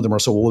 and some of them are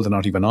so old they're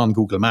not even on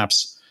Google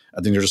Maps.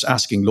 And then you're just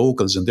asking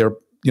locals, and they're,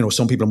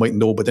 some people might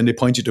know, but then they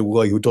point you to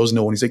a guy who does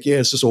know. And he's like, yeah,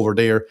 it's just over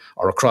there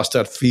or across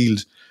that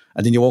field.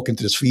 And then you walk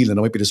into this field and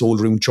there might be this old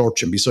ruined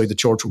church. And beside the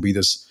church will be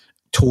this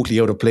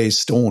totally out of place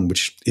stone,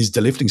 which is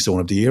the lifting stone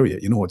of the area.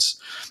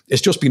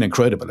 It's just been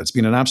incredible. It's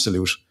been an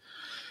absolute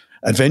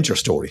adventure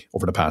story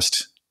over the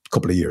past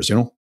couple of years,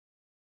 We're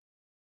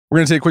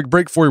going to take a quick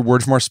break for a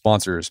word from our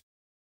sponsors.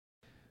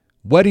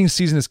 Wedding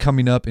season is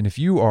coming up, and if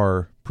you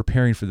are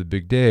preparing for the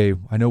big day,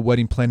 I know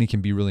wedding planning can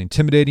be really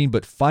intimidating,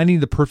 but finding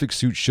the perfect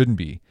suit shouldn't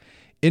be.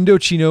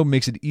 Indochino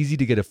makes it easy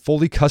to get a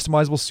fully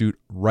customizable suit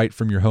right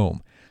from your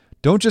home.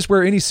 Don't just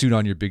wear any suit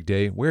on your big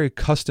day, wear a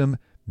custom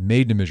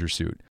made-to-measure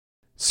suit.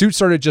 Suits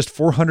start at just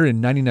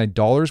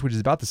 $499, which is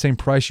about the same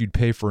price you'd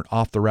pay for an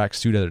off-the-rack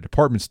suit at a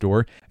department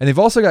store. And they've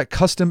also got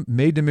custom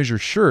made-to-measure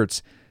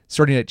shirts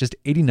starting at just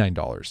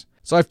 $89.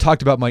 So I've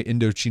talked about my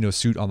Indochino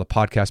suit on the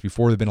podcast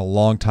before. They've been a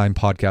long-time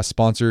podcast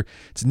sponsor.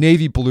 It's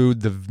navy blue.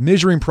 The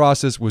measuring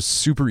process was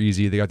super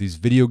easy. They got these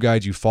video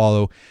guides you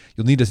follow.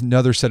 You'll need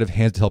another set of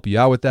hands to help you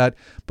out with that.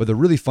 But the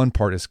really fun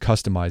part is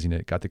customizing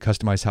it. Got to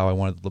customize how I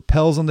wanted the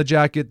lapels on the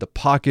jacket, the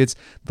pockets,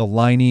 the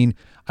lining.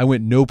 I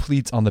went no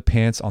pleats on the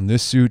pants on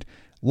this suit.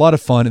 A lot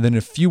of fun. And then in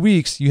a few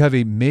weeks, you have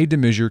a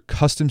made-to-measure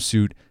custom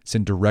suit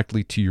sent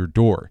directly to your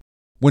door.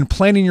 When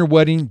planning your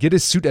wedding, get a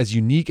suit as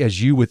unique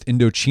as you with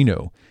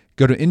Indochino.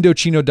 Go to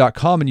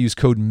Indochino.com and use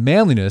code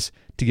manliness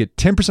to get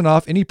 10%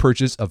 off any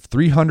purchase of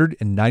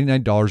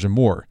 $399 or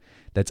more.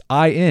 That's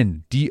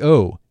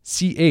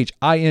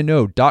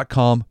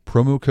INDOCHINO.com,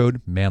 promo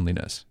code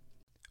manliness.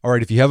 All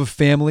right, if you have a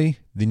family,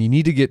 then you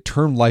need to get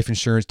term life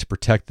insurance to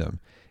protect them.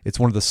 It's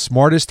one of the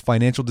smartest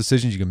financial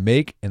decisions you can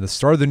make, and the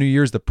start of the new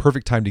year is the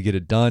perfect time to get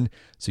it done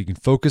so you can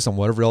focus on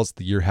whatever else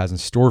the year has in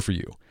store for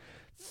you.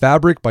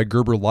 Fabric by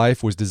Gerber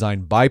Life was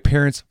designed by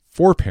parents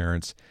for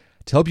parents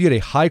to help you get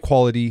a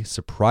high-quality,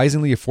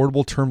 surprisingly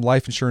affordable term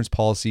life insurance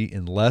policy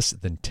in less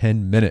than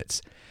 10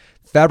 minutes.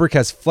 Fabric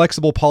has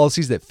flexible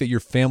policies that fit your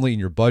family and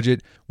your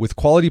budget, with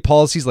quality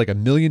policies like $1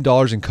 million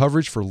in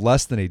coverage for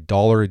less than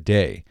 $1 a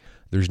day.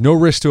 There's no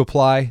risk to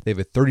apply. They have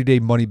a 30-day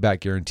money-back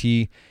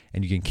guarantee,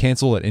 and you can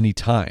cancel at any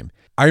time.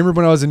 I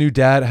remember when I was a new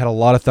dad, I had a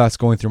lot of thoughts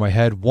going through my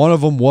head. One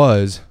of them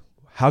was,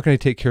 how can I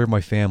take care of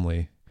my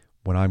family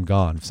when I'm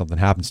gone if something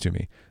happens to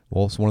me?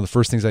 Well, so one of the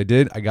first things I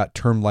did, I got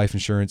term life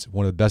insurance,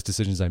 one of the best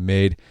decisions I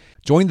made.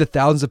 Join the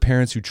thousands of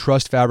parents who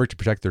trust Fabric to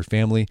protect their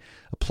family.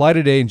 Apply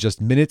today in just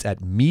minutes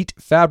at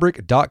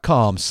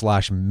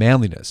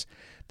meetfabric.com/manliness.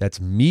 That's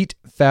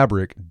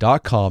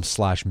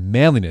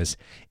meetfabric.com/manliness.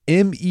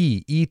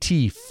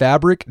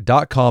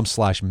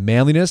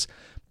 meetfabric.com/manliness.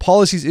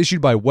 Policies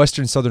issued by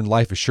Western Southern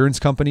Life Assurance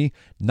Company,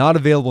 not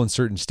available in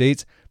certain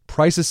states.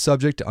 Prices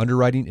subject to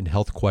underwriting and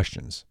health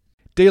questions.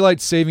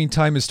 Daylight saving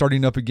time is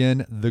starting up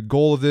again. The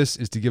goal of this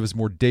is to give us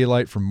more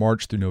daylight from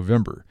March through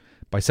November.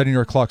 By setting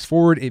our clocks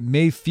forward, it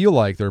may feel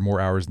like there are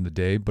more hours in the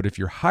day, but if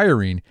you're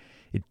hiring,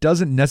 it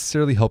doesn't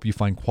necessarily help you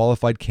find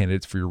qualified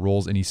candidates for your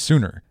roles any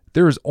sooner.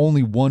 There is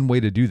only one way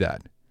to do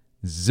that: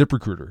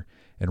 ZipRecruiter.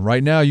 And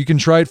right now you can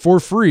try it for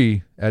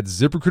free at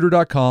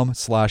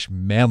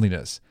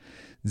ZipRecruiter.com/manliness.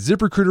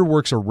 ZipRecruiter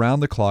works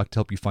around the clock to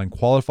help you find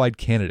qualified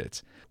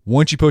candidates.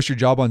 Once you post your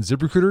job on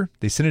ZipRecruiter,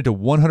 they send it to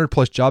 100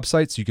 plus job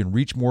sites so you can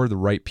reach more of the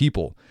right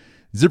people.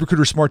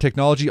 ZipRecruiter's smart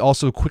technology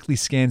also quickly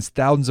scans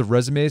thousands of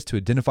resumes to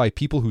identify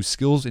people whose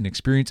skills and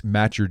experience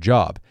match your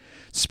job.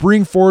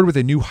 Spring forward with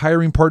a new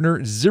hiring partner,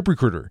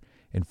 ZipRecruiter,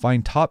 and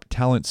find top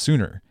talent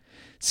sooner.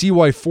 See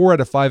why 4 out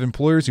of 5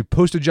 employers who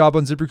post a job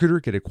on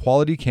ZipRecruiter get a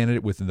quality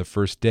candidate within the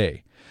first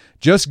day.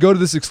 Just go to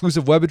this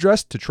exclusive web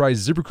address to try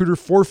ZipRecruiter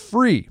for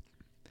free.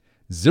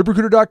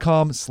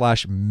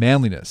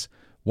 ZipRecruiter.com/manliness.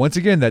 Once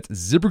again, that's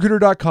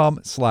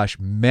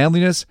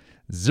ZipRecruiter.com/manliness.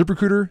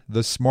 ZipRecruiter,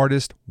 the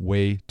smartest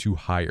way to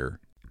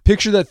hire.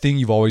 Picture that thing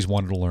you've always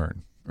wanted to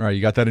learn. All right,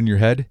 you got that in your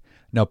head?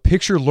 Now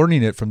picture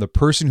learning it from the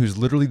person who's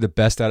literally the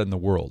best at it in the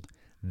world.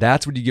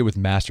 That's what you get with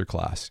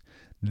Masterclass.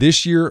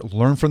 This year,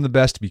 learn from the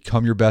best to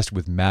become your best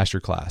with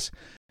Masterclass.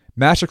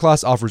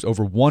 Masterclass offers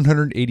over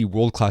 180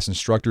 world-class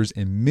instructors,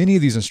 and many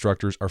of these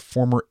instructors are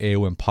former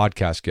AOM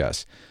podcast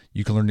guests.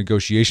 You can learn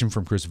negotiation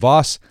from Chris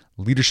Voss,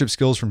 leadership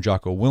skills from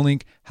Jocko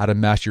Willink, how to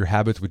master your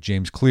habits with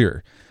James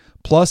Clear.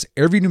 Plus,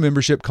 every new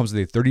membership comes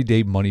with a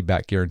 30-day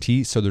money-back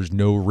guarantee, so there's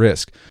no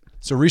risk.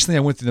 So recently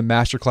I went through the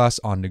masterclass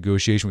on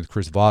negotiation with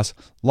Chris Voss.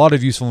 A lot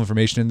of useful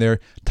information in there.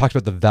 Talked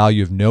about the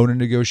value of no in a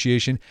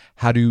negotiation,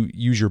 how to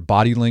use your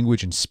body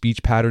language and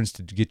speech patterns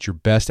to get your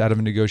best out of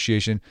a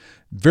negotiation.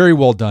 Very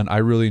well done. I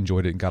really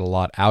enjoyed it and got a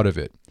lot out of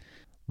it.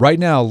 Right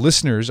now,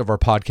 listeners of our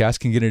podcast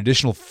can get an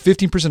additional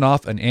 15%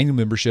 off an annual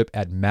membership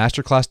at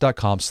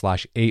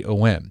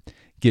masterclass.com/AOM.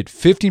 Get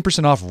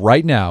 15% off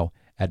right now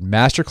at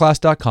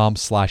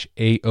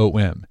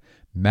masterclass.com/AOM.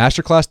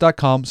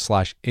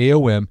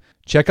 Masterclass.com/AOM.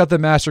 Check out the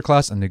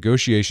masterclass on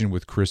negotiation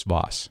with Chris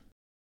Voss.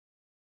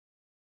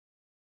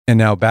 And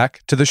now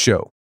back to the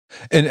show.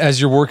 And as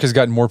your work has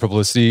gotten more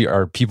publicity,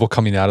 are people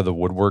coming out of the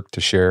woodwork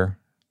to share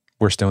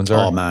where stones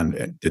are? Oh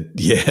man,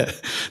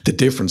 the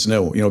difference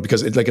now,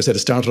 because like I said, it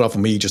started off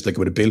with me just like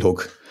with a bill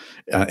hook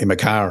in my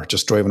car,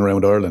 just driving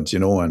around Ireland,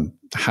 and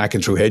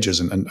hacking through hedges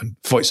and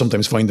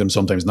sometimes find them,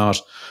 sometimes not.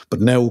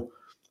 But now,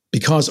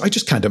 because I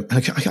just can't,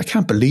 I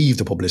can't believe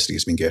the publicity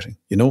it's been getting,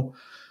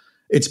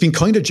 It's been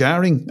kind of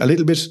jarring a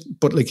little bit,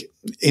 but like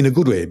in a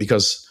good way,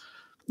 because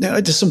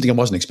it's just something I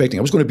wasn't expecting.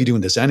 I was going to be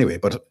doing this anyway,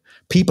 but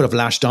people have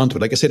lashed onto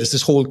it. Like I said, it's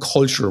this whole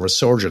culture of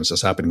resurgence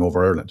that's happening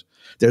over Ireland.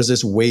 There's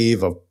this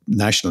wave of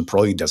national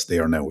pride that's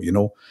there now,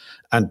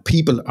 and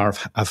people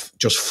have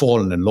just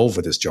fallen in love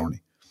with this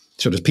journey.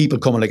 So there's people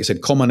coming, like I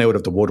said, coming out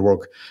of the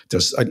woodwork.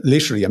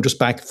 I'm just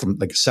back from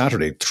like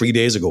Saturday, 3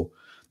 days ago.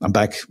 I'm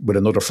back with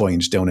another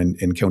find down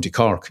in County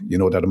Cork,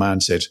 that a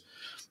man said,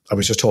 I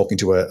was just talking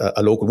to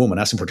a local woman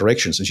asking for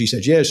directions, and she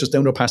said, yeah, it's just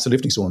down there past the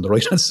lifting stone on the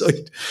right-hand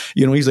side.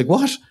 He's like,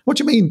 what? What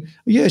do you mean?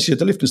 Yeah, she had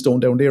the lifting stone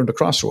down there in the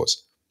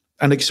crossroads.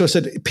 And so I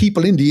said,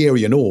 people in the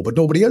area know, but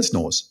nobody else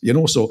knows,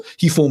 So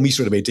he phoned me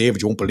straight away,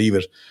 David, you won't believe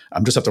it.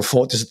 I'm just after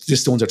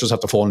this stones are just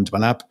have to fall into my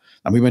lap.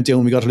 And we went down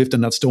and we got a lift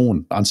in that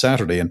stone on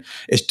Saturday. And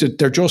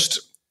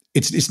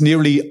it's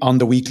nearly on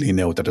the weekly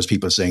now that there's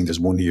people saying there's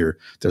one here,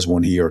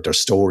 there's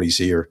stories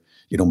here.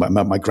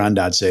 My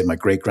granddad said, my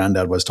great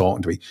granddad was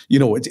talking to me.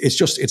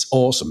 It's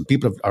awesome.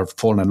 People are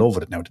falling in love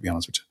with it now, to be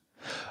honest with you.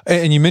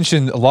 And you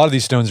mentioned a lot of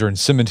these stones are in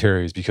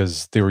cemeteries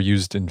because they were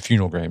used in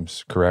funeral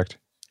graves, correct?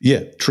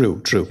 Yeah,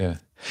 true. Yeah.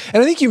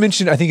 And I think you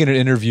mentioned, in an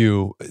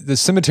interview, the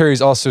cemeteries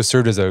also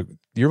served as you're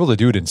able to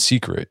do it in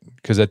secret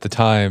because at the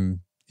time,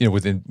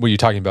 within what you're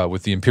talking about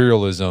with the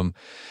imperialism,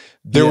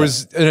 there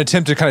was an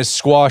attempt to kind of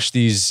squash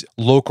these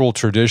local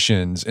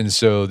traditions. And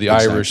so the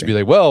Irish would be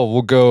like, well,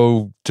 we'll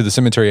go to the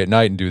cemetery at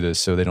night and do this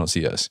so they don't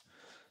see us.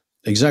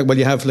 Exactly. Well,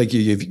 you have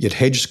you had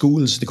hedge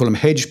schools, they call them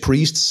hedge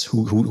priests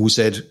who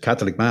said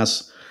Catholic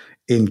Mass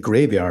in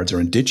graveyards or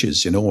in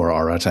ditches,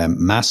 or at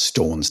mass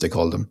stones, they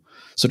call them.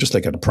 So just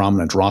like at a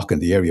prominent rock in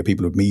the area,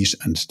 people would meet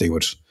and they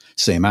would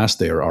say Mass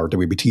there, or they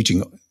would be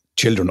teaching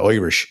children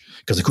Irish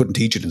because they couldn't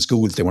teach it in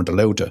schools. They weren't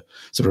allowed to.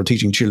 So they were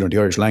teaching children the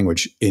Irish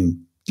language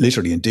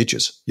literally in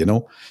ditches,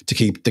 to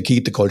keep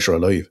the culture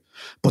alive.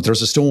 But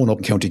there's a stone up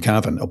in County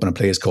Cavan, up in a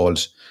place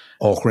called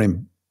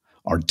Aughrim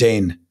or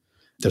Den.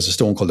 There's a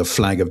stone called the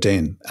Flag of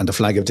Den. And the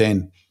Flag of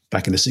Den,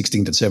 back in the 16th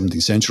and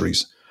 17th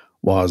centuries,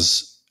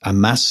 was a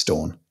Mass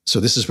stone. So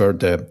this is where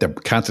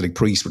the Catholic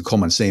priest would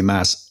come and say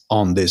Mass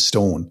on this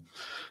stone.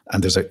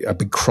 And there's a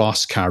big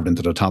cross carved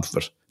into the top of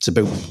it. It's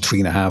about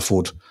 3.5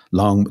 foot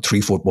long,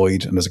 3 foot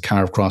wide, and there's a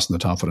carved cross on the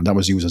top of it. And that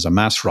was used as a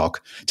Mass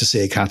rock to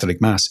say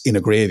Catholic Mass in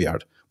a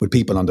graveyard with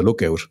people on the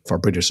lookout for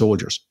British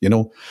soldiers,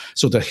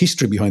 So the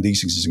history behind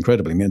these things is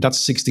incredible.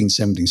 That's 16th,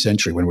 17th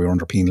century when we were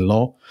under penal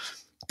law.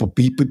 But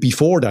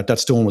before that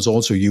stone was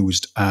also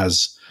used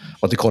as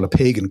what they call a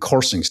pagan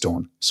cursing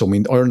stone. So,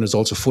 Ireland is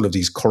also full of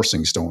these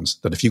cursing stones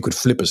that if you could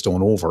flip a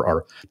stone over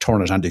or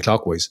turn it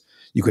anti-clockwise,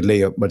 you could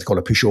lay what they call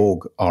a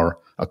pishog or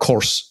a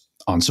curse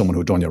on someone who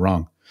had done you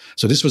wrong.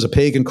 So this was a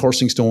pagan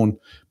cursing stone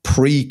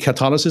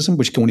pre-Catholicism,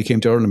 which only came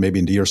to Ireland maybe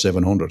in the year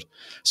 700.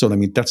 So,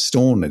 that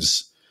stone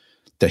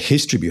the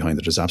history behind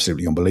it is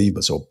absolutely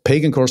unbelievable. So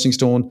pagan cursing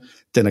stone,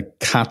 then a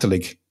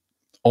Catholic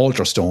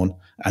altar stone,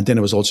 and then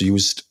it was also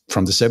used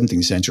from the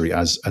 17th century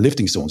as a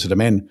lifting stone. So the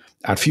men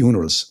at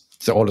funerals,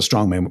 all the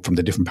strong men from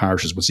the different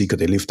parishes would see could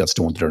they lift that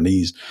stone to their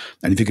knees.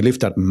 And if you could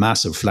lift that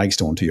massive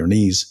flagstone to your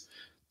knees,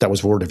 that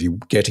was word of you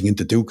getting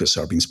into Dukas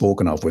or being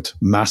spoken of with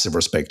massive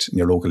respect in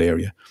your local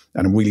area.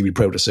 And I'm really, really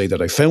proud to say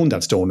that I found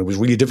that stone. It was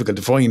really difficult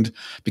to find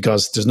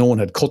because no one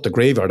had cut the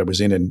graveyard I was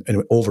in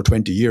over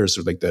 20 years.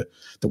 So like the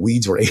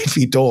weeds were 8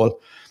 feet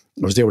tall.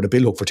 I was there with a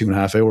bill hook for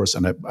 2.5 hours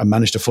and I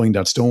managed to find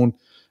that stone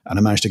and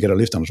I managed to get a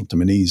lift on it up to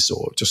my knees.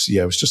 So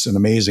it was just an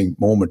amazing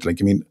moment.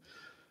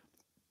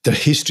 The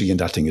history in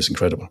that thing is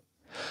incredible.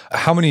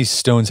 How many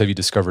stones have you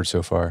discovered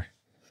so far?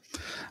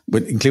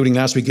 Including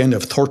last weekend, I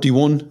have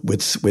 31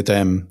 with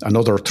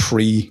another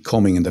 3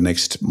 coming in the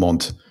next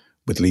month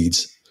with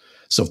leads.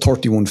 So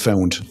 31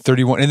 found.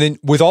 31. And then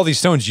with all these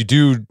stones, you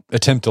do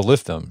attempt to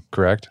lift them,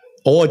 correct?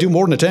 Oh, I do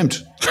more than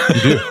attempt.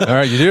 You do? All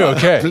right, you do?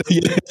 Okay.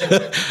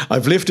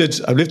 I've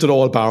lifted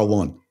all bar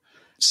one.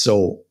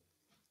 So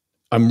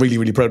I'm really,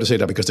 really proud to say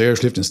that because the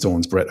Irish lifting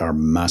stones, Brett, are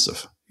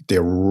massive.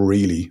 They're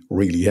really,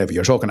 really heavy.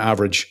 You're talking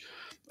average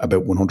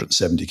about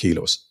 170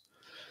 kilos.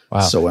 Wow.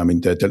 So,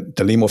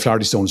 the Limo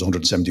Flaherty stone is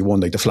 171.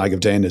 Like the Flag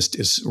of Den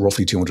is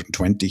roughly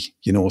 220,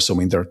 So,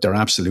 they're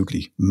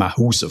absolutely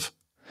massive.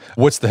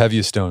 What's the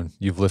heaviest stone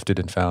you've lifted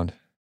and found?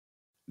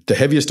 The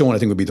heaviest stone, I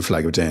think, would be the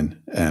Flag of Den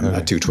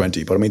at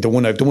 220. But, the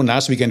one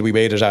last weekend, we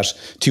weighed it at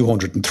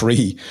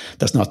 203.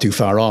 That's not too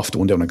far off, the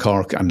one down in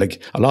Cork. And,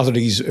 a lot of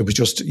these, it was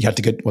just, you had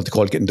to get what they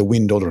call getting the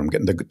wind under them,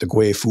 getting the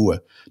gwe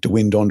fua, the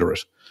wind under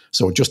it.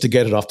 So just to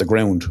get it off the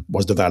ground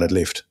was the valid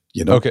lift.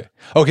 you know? Okay.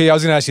 I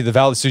was going to ask you the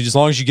valid. So as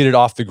long as you get it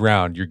off the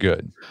ground, you're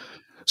good.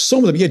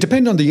 Some of them,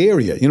 depend on the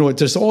area. You know,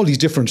 there's all these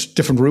different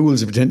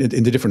rules in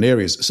the different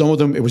areas. Some of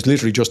them, it was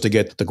literally just to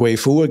get the gui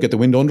fu, get the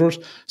wind under it.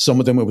 Some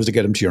of them, it was to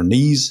get them to your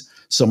knees.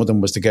 Some of them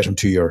was to get them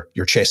to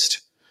your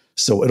chest.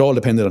 So it all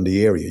depended on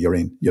the area you're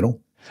in, you know.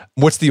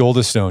 What's the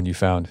oldest stone you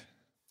found?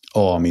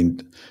 Oh, I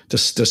mean,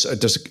 there's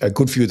a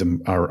good few of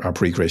them are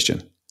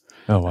pre-Christian.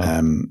 Oh,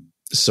 wow.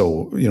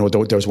 So, you know,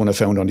 there's one I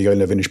found on the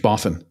island of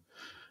Inishbofin,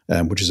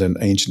 which is an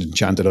ancient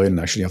enchanted island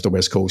actually off the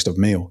west coast of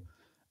Mayo.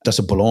 That's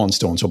a Bolán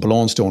stone. So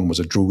Bolán stone was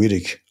a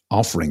druidic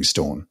offering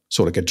stone.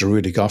 So like a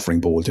druidic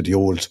offering bowl to the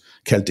old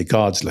Celtic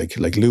gods like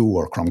Lugh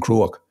or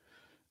Crom-Cruach.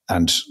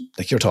 And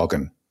like you're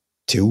talking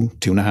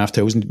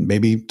 2,500,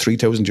 maybe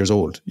 3,000 years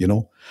old, you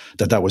know,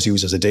 that was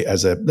used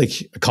as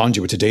a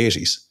conduit to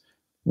deities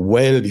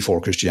well before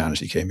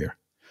Christianity came here.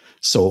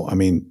 So, I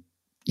mean,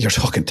 you're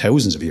talking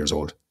thousands of years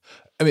old.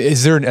 I mean,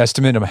 is there an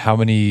estimate of how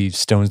many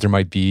stones there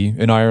might be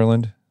in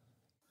Ireland?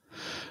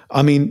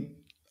 I mean,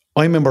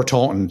 I remember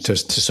talking to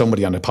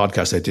somebody on a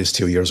podcast like this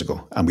 2 years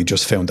ago, and we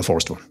just found the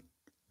first one.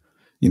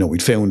 You know,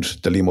 we'd found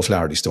the Liam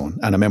O'Flaherty stone,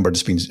 and I remember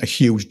this being a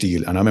huge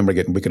deal, and I remember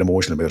getting wicked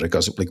emotional about it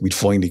because like we'd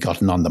finally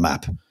gotten on the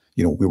map.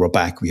 You know, we were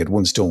back, we had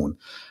one stone,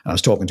 and I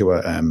was talking to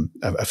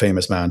a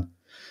famous man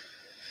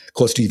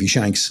called Stevie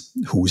Shanks,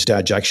 whose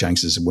dad, Jack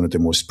Shanks, is one of the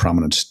most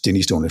prominent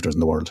Dinny stone lifters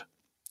in the world.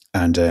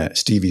 And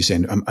Stevie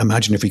saying,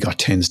 imagine if we got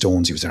 10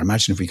 stones. He was there,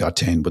 imagine if we got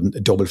 10, but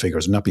double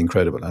figures, wouldn't that be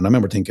incredible? And I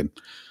remember thinking,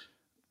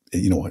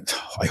 you know,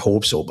 I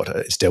hope so, but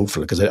it's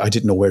doubtful because I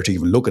didn't know where to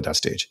even look at that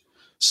stage.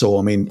 So,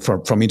 I mean,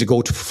 for me to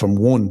go from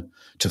 1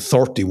 to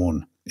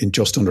 31 in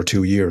just under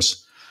 2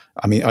 years,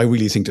 I mean, I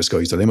really think the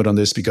sky's the limit on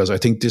this because I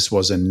think this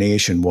was a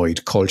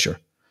nationwide culture.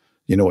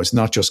 You know, it's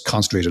not just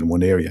concentrated in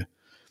one area.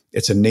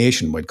 It's a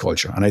nationwide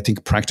culture. And I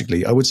think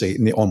practically, I would say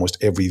in almost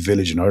every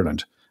village in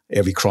Ireland,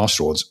 every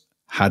crossroads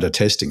had a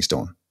testing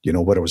stone, you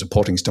know, whether it was a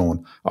putting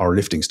stone or a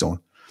lifting stone.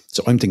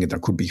 So I'm thinking there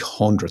could be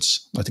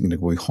hundreds. I think there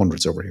could be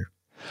hundreds over here.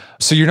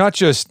 So you're not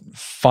just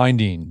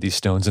finding these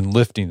stones and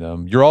lifting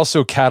them, you're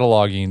also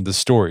cataloging the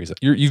stories.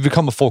 You've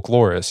become a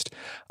folklorist.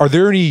 Are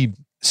there any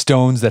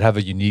stones that have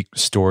a unique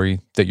story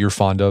that you're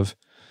fond of?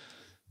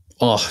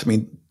 Oh, I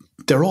mean,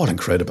 they're all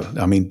incredible.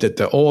 I mean,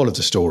 all of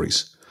the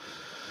stories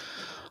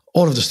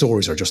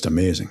are just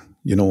amazing.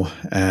 You know,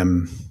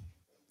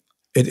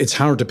 it's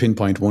hard to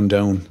pinpoint one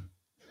down.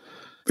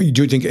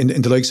 Do you think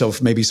in the likes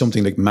of maybe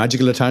something like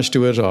magical attached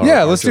to it?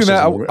 Let's do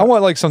that. I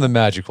want like something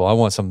magical. I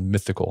want something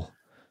mythical.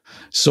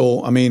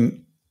 So, I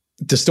mean,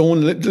 the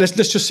stone, let's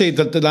just say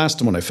that the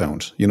last one I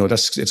found, you know,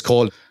 it's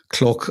called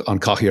Cluck on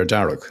Cahir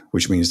Darragh,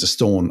 which means the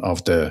stone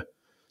of the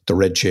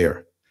Red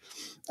Chair.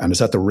 And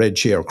it's at the Red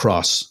Chair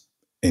Cross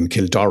in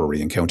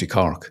Kildorrery in County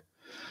Cork.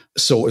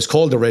 So it's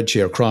called the Red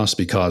Chair Cross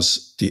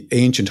because the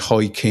ancient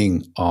High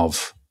King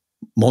of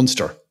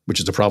Munster, which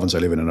is the province I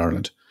live in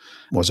Ireland,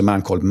 was a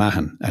man called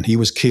Mahon, and he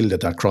was killed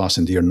at that cross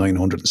in the year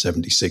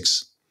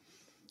 976.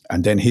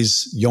 And then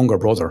his younger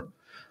brother,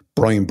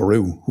 Brian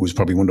Boru, who was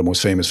probably one of the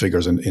most famous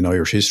figures in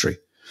Irish history,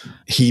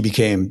 he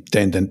became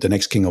then the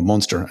next king of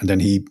Munster, and then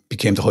he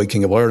became the High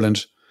King of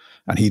Ireland,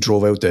 and he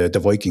drove out the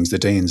Vikings, the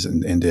Danes,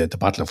 in the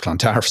Battle of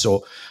Clontarf.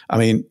 So, I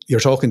mean, you're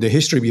talking the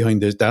history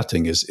behind that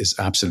thing is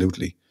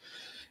absolutely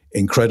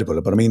incredible.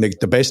 But I mean,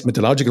 the best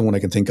mythological one I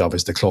can think of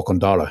is the Cloch on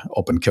Darragh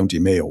up in County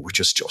Mayo, which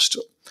is just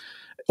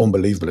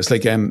unbelievable. It's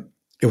like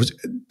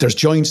there's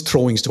giant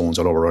throwing stones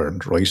all over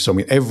Ireland, right? So I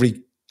mean,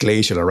 every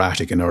glacial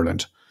erratic in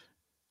Ireland,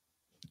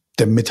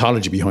 the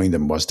mythology behind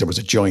them was there was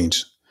a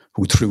giant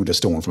who threw the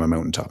stone from a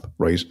mountaintop,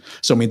 right?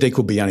 So I mean, they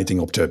could be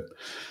anything up to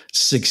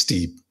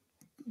 60,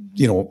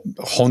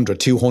 100,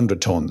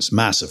 200 tons,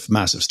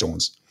 massive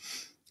stones.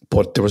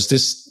 But there was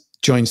this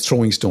giant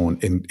throwing stone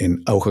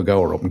in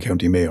Auchagower up in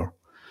County Mayo.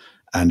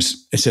 And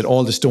it said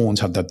all the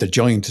stones have that the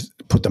giant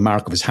put the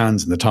mark of his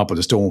hands in the top of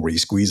the stone where he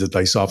squeezed it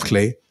like soft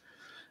clay.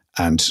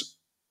 And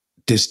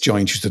this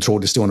giant used to throw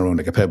the stone around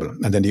like a pebble.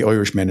 And then the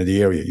Irish men in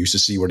the area used to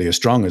see were they as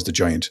strong as the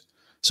giant.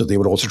 So they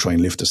would also try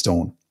and lift the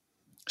stone.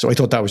 So I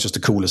thought that was just the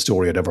coolest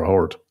story I'd ever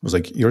heard. It was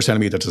like, you're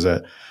telling me that there's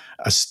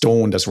a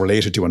stone that's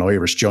related to an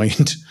Irish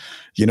giant.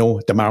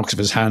 The marks of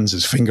his hands,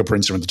 his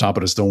fingerprints are on the top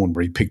of the stone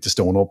where he picked the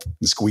stone up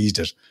and squeezed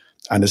it.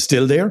 And it's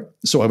still there.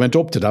 So I went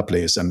up to that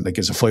place, and like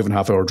it's a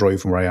 5.5 hour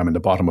drive from where I am in the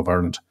bottom of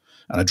Ireland.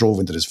 And I drove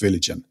into this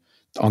village, and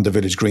on the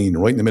village green,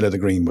 right in the middle of the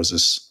green, was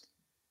this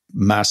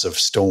massive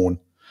stone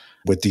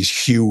with these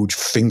huge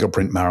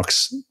fingerprint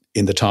marks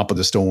in the top of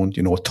the stone,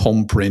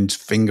 thumbprint,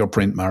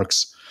 fingerprint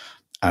marks.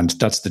 And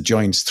that's the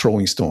giant's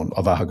throwing stone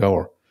of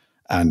Auchagower.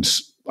 And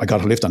I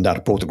got a lift on that. I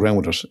broke the ground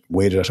with it,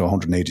 weighed it at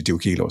 182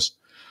 kilos.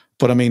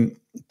 But I mean,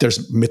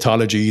 there's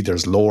mythology,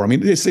 there's lore. I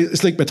mean,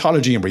 it's like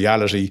mythology and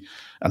reality.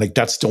 And like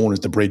that stone is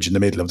the bridge in the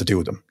middle of the two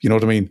of them. You know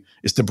what I mean?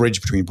 It's the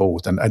bridge between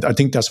both. And I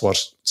think that's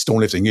what stone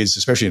lifting is,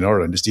 especially in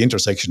Ireland. It's the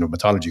intersection of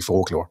mythology,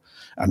 folklore,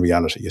 and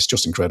reality. It's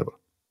just incredible.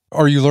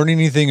 Are you learning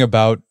anything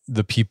about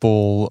the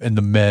people and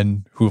the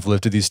men who have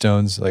lifted these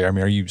stones? Like, I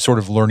mean, are you sort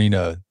of learning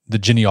the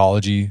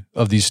genealogy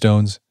of these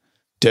stones?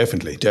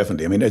 Definitely.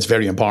 I mean, it's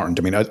very important.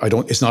 I mean, I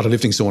don't. It's not a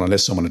lifting stone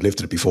unless someone had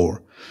lifted it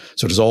before.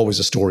 So there's always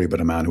a story about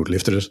a man who'd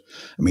lifted it.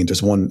 I mean,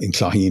 there's one in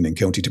Clogheen in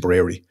County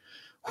Tipperary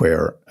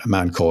where a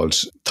man called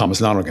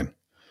Thomas Lonergan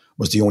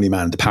was the only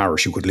man in the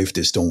parish who could lift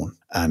this stone.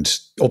 And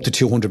up to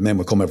 200 men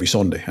would come every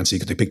Sunday and see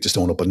could they pick the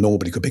stone up, but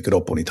nobody could pick it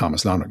up, only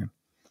Thomas Lonergan.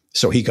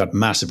 So he got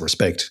massive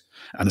respect.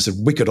 And it's a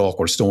wicked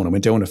awkward stone. I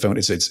went down and found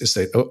it's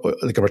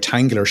like a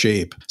rectangular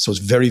shape. So it's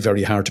very,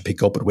 very hard to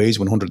pick up. It weighs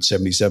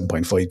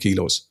 177.5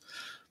 kilos.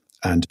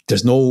 And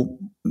there's no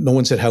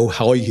one said how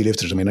high he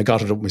lifted it. I mean, I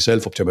got it up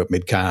myself up to about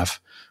mid-calf,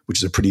 which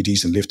is a pretty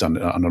decent lift on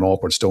an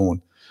awkward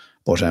stone.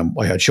 But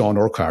I had Sean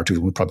Urquhart, who's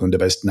probably one of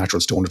the best natural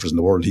stone lifters in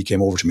the world. He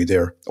came over to me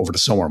there over the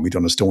summer, and we'd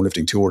done a stone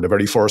lifting tour, the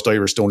very first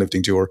Irish stone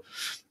lifting tour.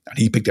 And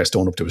he picked that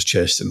stone up to his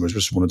chest, and it was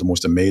just one of the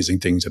most amazing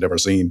things I'd ever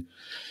seen.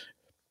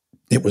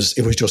 It was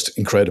just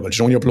incredible. You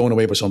know, when you're blown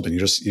away by something,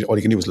 all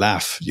you can do is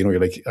laugh. You know,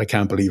 you're like, I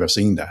can't believe I've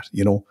seen that,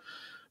 you know.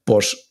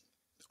 But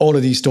all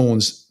of these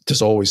stones,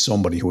 there's always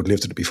somebody who had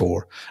lifted it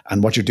before.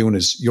 And what you're doing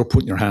is you're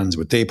putting your hands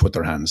with, they put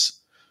their hands,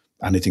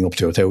 anything up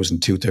to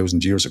 1,000,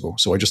 2,000 years ago.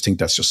 So I just think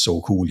that's just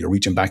so cool. You're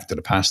reaching back to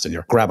the past and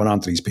you're grabbing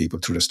onto these people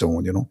through the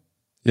stone, you know.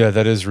 Yeah,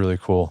 that is really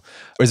cool.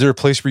 Is there a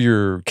place where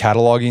you're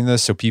cataloging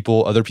this so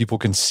other people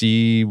can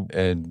see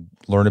and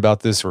learn about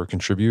this or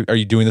contribute? Are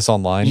you doing this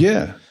online?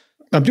 Yeah.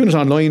 I'm doing it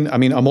online. I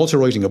mean, I'm also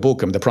writing a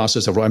book.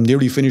 I'm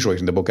nearly finished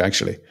writing the book,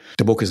 actually.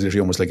 The book is literally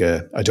almost like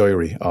a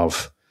diary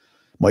of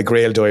my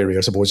Grail diary,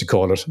 I suppose you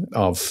call it,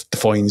 of the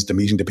finds, the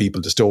meeting the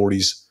people, the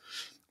stories,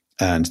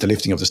 and the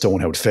lifting of the stone,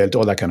 how it felt,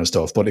 all that kind of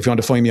stuff. But if you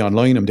want to find me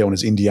online, I'm down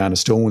as Indiana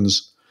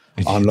Stones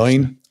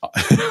online.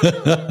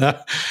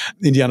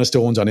 Indiana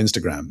Stones on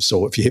Instagram.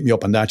 So if you hit me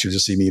up on that, you'll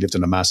just see me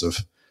lifting a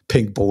massive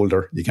pink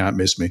boulder. You can't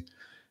miss me.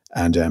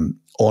 And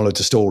all of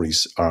the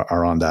stories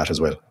are on that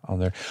as well. On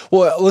there.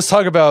 Well, let's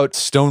talk about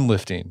stone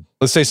lifting.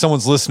 Let's say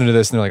someone's listening to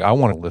this and they're like, I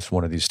want to lift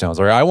one of these stones.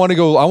 Or I want to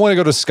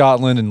go to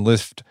Scotland and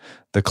lift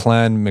the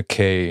Clan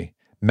Mackay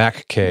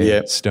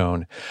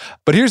stone.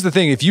 But here's the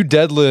thing. If you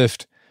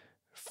deadlift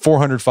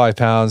 405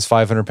 pounds,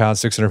 500 pounds,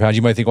 600 pounds,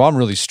 you might think, well, I'm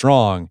really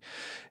strong.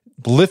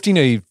 Lifting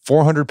a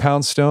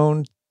 400-pound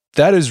stone,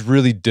 that is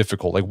really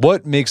difficult. Like,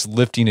 what makes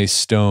lifting a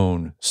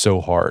stone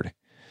so hard?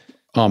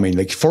 I mean,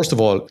 like, first of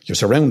all, your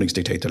surroundings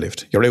dictate the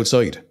lift. You're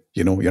outside,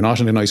 you know, you're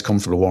not in a nice,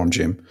 comfortable, warm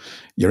gym.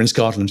 You're in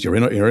Scotland, you're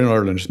in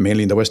Ireland,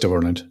 mainly in the west of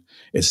Ireland.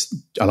 It's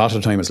a lot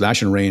of the time it's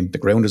lashing rain, the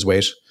ground is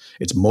wet,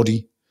 it's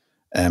muddy,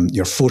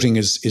 your footing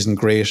isn't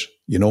great,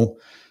 you know.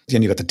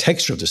 Then you got the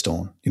texture of the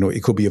stone. You know,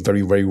 it could be a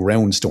very, very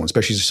round stone,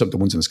 especially some of the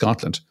ones in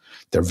Scotland.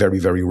 They're very,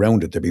 very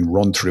rounded. They've been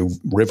run through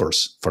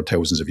rivers for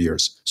thousands of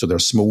years. So they're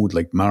smooth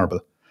like marble.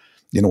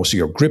 You know, so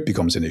your grip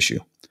becomes an issue.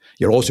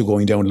 You're also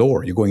going down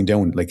lower. You're going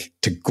down like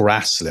to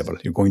grass level.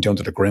 You're going down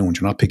to the ground.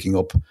 You're not picking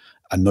up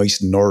a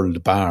nice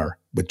knurled bar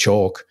with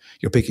chalk.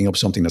 You're picking up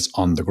something that's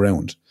on the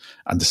ground.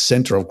 And the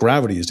center of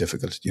gravity is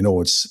difficult. You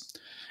know,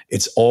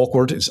 it's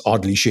awkward. It's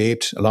oddly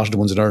shaped. A lot of the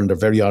ones in Ireland are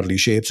very oddly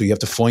shaped. So you have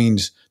to find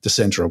the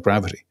center of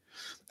gravity.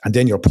 And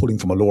then you're pulling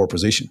from a lower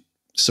position.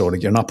 So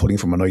like you're not pulling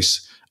from a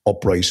nice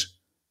upright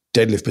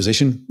deadlift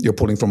position. You're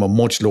pulling from a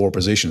much lower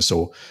position.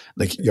 So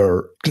like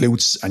your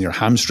glutes and your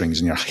hamstrings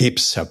and your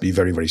hips have to be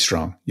very, very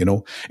strong. You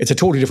know, it's a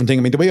totally different thing.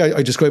 I mean, the way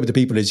I describe it to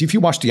people is if you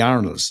watch the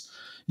Arnolds,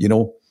 you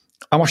know,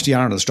 I watch the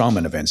Arnold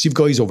strongman events. You've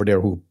guys over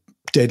there who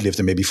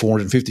deadlift maybe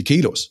 450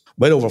 kilos,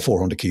 well over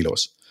 400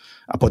 kilos.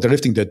 But they're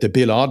lifting the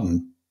Bill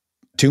Auden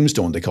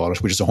tombstone, they call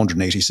it, which is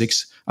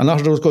 186. And a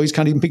lot of those guys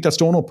can't even pick that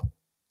stone up.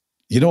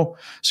 You know,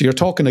 so you're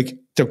talking like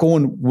they're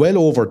going well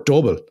over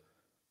double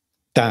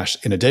that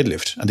in a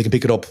deadlift and they can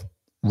pick it up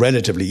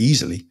relatively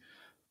easily.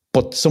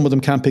 But some of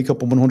them can't pick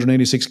up a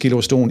 186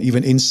 kilo stone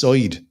even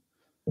inside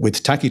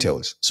with tacky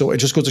towels. So it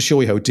just goes to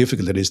show you how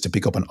difficult it is to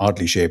pick up an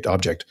oddly shaped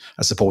object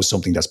as opposed to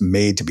something that's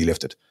made to be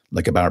lifted,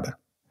 like a barbell.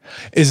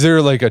 Is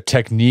there like a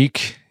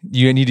technique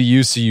you need to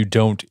use so you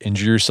don't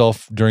injure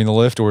yourself during the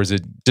lift, or is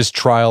it just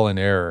trial and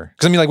error?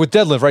 Because I mean, like with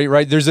deadlift,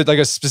 right? There's like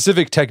a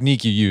specific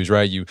technique you use,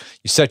 right? You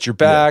set your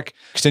back,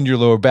 extend your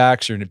lower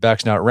back so your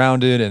back's not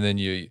rounded, and then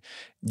you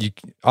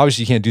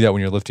obviously you can't do that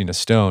when you're lifting a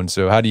stone.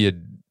 So how do you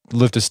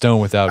lift a stone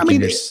without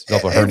giving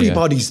yourself a hernia?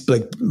 Everybody's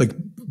like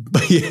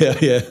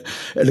yeah.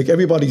 Like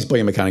everybody's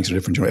biomechanics are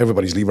different. You know,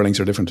 everybody's lever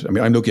lengths are different. I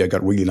mean, I'm lucky I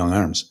got really long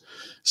arms.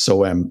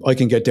 So I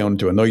can get down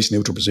to a nice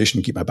neutral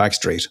position, keep my back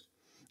straight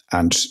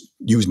and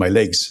use my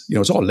legs. You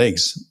know, it's all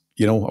legs.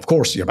 You know, of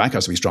course your back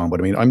has to be strong, but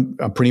I mean, I'm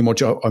pretty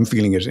much, I'm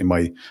feeling it in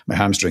my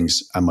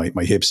hamstrings and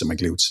my hips and my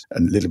glutes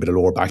and a little bit of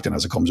lower back then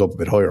as it comes up a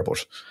bit higher.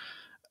 But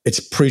it's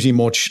pretty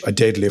much a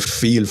deadlift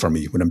feel for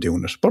me when I'm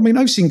doing it. But I mean,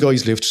 I've seen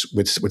guys lift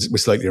with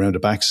slightly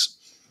rounded backs.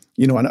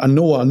 You know, and I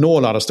know a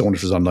lot of stone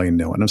lifters online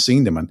now, and I've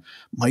seen them, and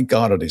my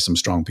God, are they some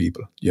strong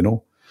people, you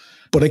know?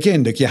 But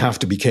again, like you have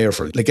to be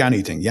careful. Like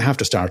anything, you have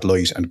to start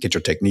light and get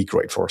your technique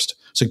right first.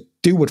 So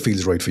do what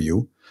feels right for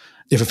you.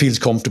 If it feels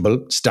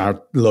comfortable,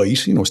 start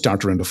light, you know,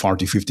 start around the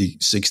 40, 50,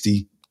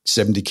 60,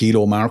 70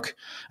 kilo mark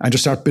and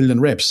just start building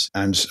reps.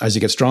 And as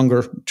you get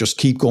stronger, just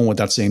keep going with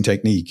that same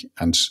technique.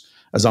 And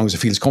as long as it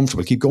feels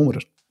comfortable, keep going with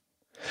it.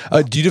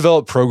 Do you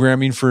develop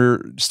programming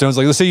for stones?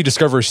 Like, let's say you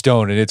discover a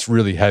stone and it's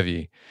really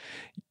heavy.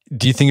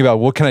 Do you think about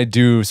what can I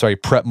do so I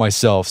prep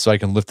myself so I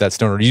can lift that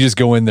stone? Or do you just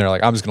go in there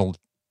like, I'm just going to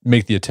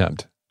make the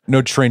attempt?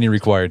 No training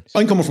required.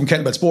 I'm coming from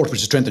kettlebell sport, which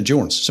is strength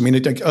endurance. So, I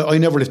mean, I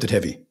never lifted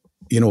heavy,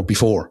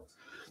 before.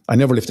 I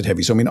never lifted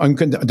heavy. So, I mean, I'm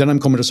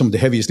coming to some of the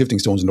heaviest lifting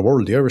stones in the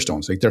world, the Irish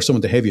stones. Like, they're some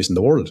of the heaviest in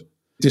the world.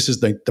 This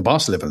is like the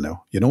boss level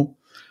now,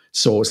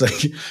 So it's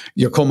like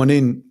you're coming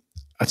in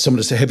at some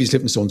of the heaviest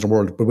lifting stones in the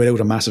world, but without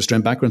a massive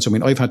strength background. So, I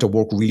mean, I've had to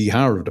work really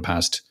hard over the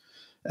past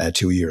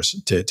 2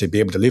 years to be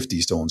able to lift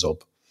these stones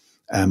up.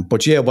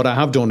 But yeah, what I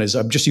have done is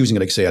I'm just using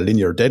like, say, a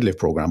linear deadlift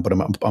program, but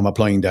I'm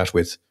applying that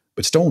with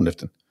stone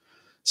lifting.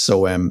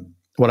 So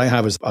what I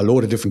have is a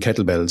load of different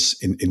kettlebells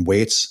in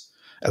weights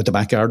out the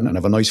back garden, and I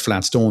have a nice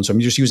flat stone. So I'm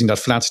just using that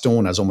flat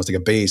stone as almost like a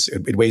base.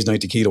 It weighs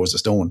 90 kilos a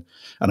stone,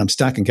 and I'm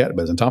stacking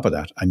kettlebells on top of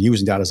that and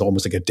using that as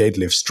almost like a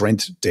deadlift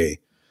strength day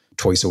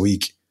twice a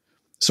week.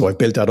 So I've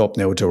built that up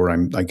now to where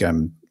I'm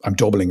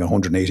doubling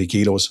 180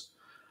 kilos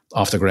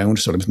off the ground.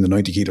 So I'm lifting the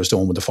 90 kilo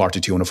stone with a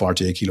 42 and a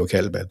 48 kilo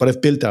kettlebell. But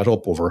I've built that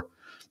up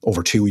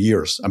over 2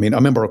 years. I mean, I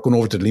remember going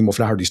over to the Limo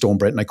Flaherty stone,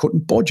 Brett, and I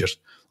couldn't budge it.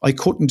 I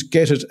couldn't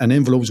get it an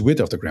envelope's width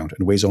off the ground,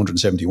 and it weighs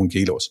 171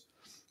 kilos.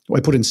 I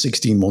put in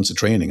 16 months of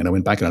training, and I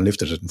went back and I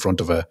lifted it in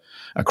front of a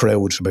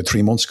crowd about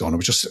 3 months ago. And it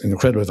was just an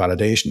incredible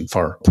validation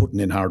for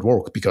putting in hard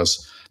work,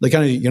 because like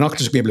you're not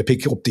just going to be able to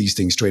pick up these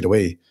things straight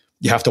away.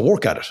 You have to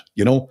work at it.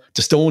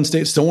 The stone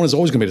is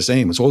always going to be the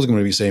same. It's always going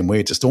to be the same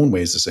weight. The stone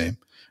weighs the same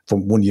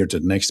from one year to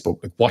the next.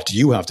 But like, what do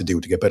you have to do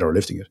to get better at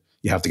lifting it?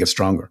 You have to get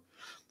stronger.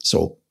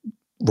 So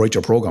write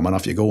your program and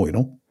off you go,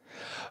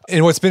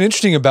 And what's been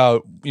interesting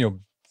about,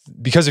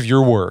 because of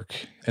your work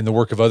and the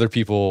work of other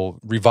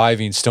people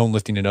reviving stone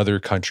lifting in other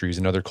countries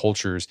and other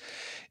cultures,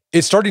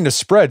 it's starting to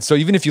spread. So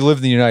even if you live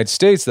in the United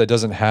States that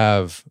doesn't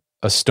have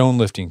a stone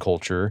lifting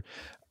culture,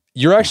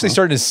 you're actually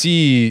starting to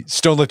see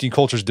stone lifting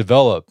cultures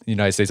develop in the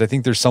United States. I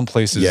think there's some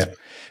places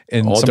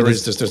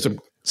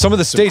some of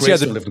the states,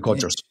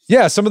 cultures.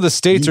 Yeah, some of the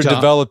states are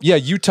developed. Yeah,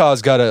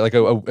 Utah's got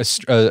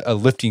a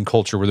lifting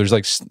culture where there's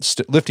like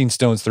lifting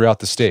stones throughout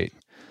the state.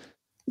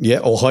 Yeah,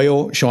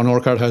 Ohio, Sean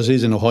Orchard has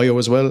his in Ohio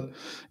as well.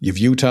 You've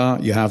Utah,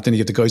 you have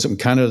the guys up in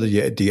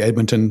Canada, the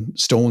Edmonton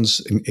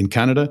Stones in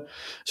Canada.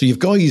 So you've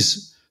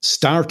guys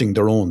starting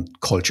their own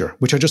culture,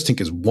 which I just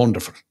think is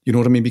wonderful. You know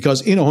what I mean?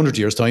 Because in 100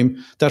 years'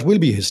 time, that will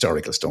be a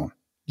historical stone.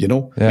 Yeah.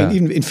 And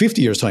even in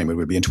 50 years' time, it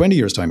will be. In 20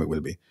 years' time, it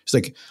will be. It's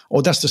like,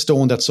 oh, that's the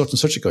stone that such and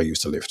such a guy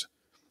used to lift.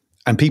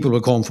 And people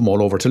will come from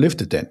all over to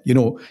lift it then.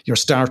 You're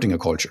starting a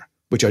culture,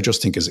 which I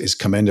just think is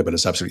commendable.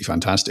 It's absolutely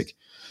fantastic.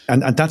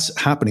 And that's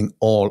happening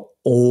all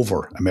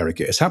over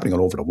America. It's happening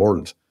all over the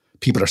world.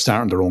 People are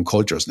starting their own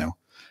cultures now.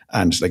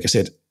 And like I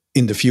said,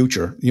 in the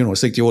future,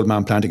 it's like the old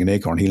man planting an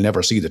acorn. He'll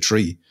never see the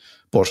tree,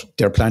 but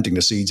they're planting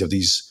the seeds of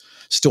these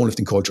stone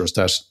lifting cultures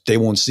that they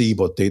won't see,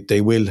 but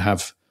they will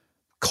have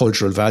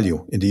cultural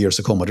value in the years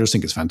to come. I just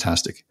think it's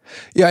fantastic.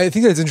 Yeah, I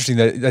think that's interesting.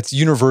 That's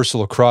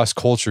universal across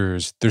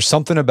cultures. There's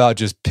something about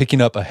just picking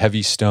up a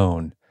heavy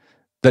stone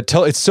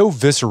it's so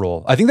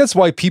visceral. I think that's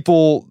why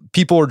people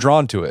are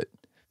drawn to it.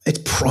 It's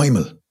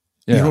primal.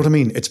 Yeah. You know what I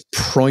mean? It's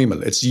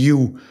primal. It's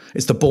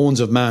the bones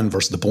of man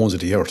versus the bones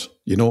of the earth,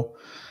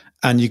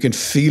 and you can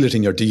feel it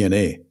in your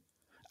DNA.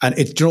 And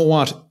you know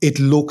what? It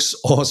looks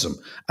awesome.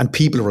 And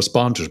people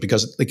respond to it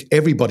because like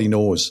everybody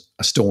knows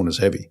a stone is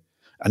heavy.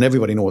 And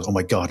everybody knows, oh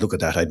my God, look at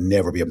that. I'd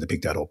never be able to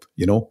pick that up,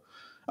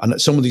 And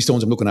some of these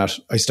stones I'm looking at,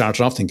 I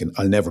started off thinking,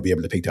 I'll never be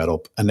able to pick that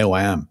up. And now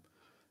I am.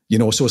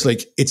 So it's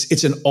like,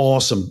 it's an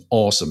awesome,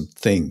 awesome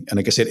thing. And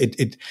like I said,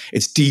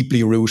 it's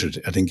deeply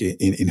rooted, I think,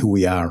 in who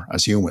we are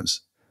as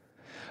humans.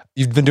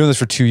 You've been doing this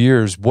for 2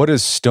 years. What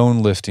has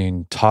stone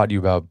lifting taught you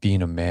about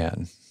being a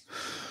man?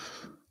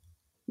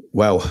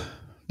 Wow,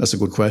 that's a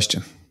good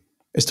question.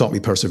 It's taught me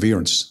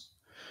perseverance.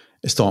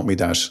 It's taught me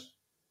that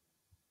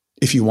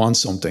if you want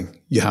something,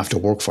 you have to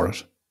work for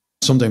it.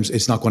 Sometimes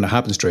it's not going to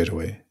happen straight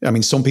away. I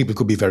mean, some people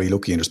could be very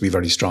lucky and just be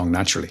very strong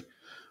naturally.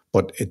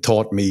 But it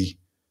taught me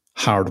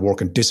hard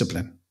work and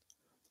discipline.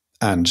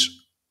 And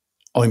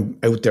I'm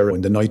out there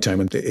in the nighttime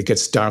and it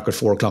gets dark at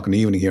 4 o'clock in the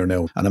evening here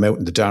now. And I'm out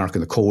in the dark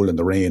and the cold and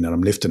the rain and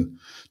I'm lifting,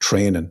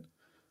 training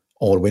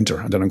all winter.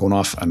 And then I'm going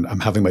off and I'm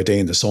having my day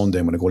in the sun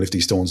then when I go lift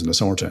these stones in the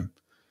summertime.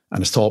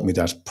 And it's taught me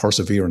that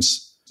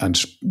perseverance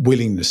and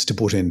willingness to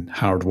put in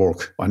hard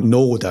work and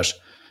know that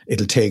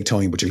it'll take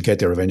time, but you'll get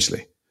there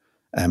eventually.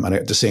 And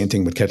the same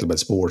thing with kettlebell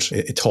sport.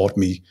 It taught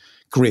me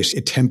grit.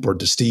 It tempered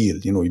the steel.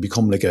 You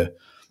become like a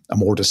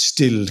more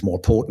distilled, more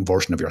potent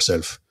version of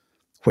yourself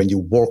when you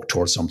work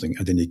towards something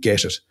and then you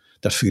get it.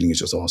 That feeling is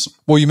just awesome.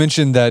 Well, you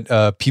mentioned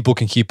that people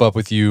can keep up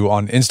with you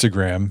on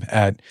Instagram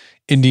at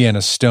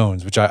Indiana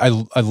Stones, which I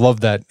love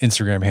that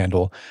Instagram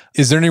handle.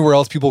 Is there anywhere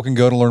else people can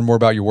go to learn more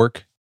about your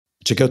work?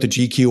 Check out the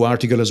GQ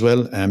article as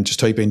well. Just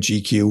type in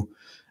GQ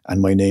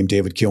and my name,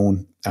 David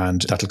Keown,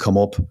 and that'll come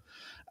up.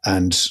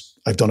 And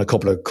I've done a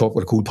couple of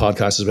cool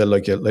podcasts as well,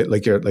 like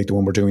the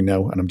one we're doing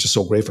now. And I'm just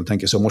so grateful.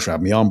 Thank you so much for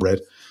having me on, Brett.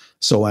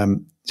 So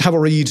have a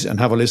read and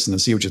have a listen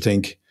and see what you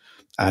think.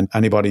 And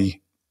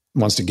anybody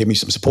wants to give me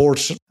some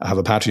support, I have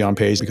a Patreon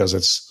page because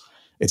it's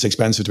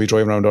expensive to be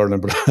driving around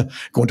Ireland, but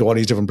going to all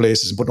these different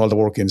places and putting all the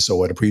work in.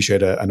 So I'd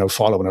appreciate a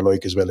follow and a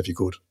like as well if you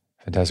could.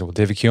 Fantastic. Well,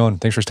 David Keown,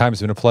 thanks for your time.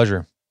 It's been a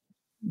pleasure.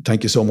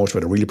 Thank you so much,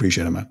 brother. Really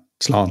appreciate it, man.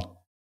 Slán.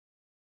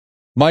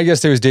 My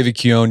guest today was David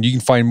Keown. You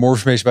can find more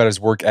information about his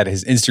work at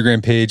his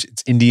Instagram page.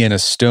 It's Indiana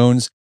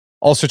Stones.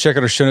 Also, check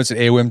out our show notes at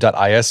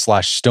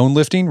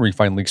aom.is/stonelifting, where you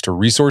find links to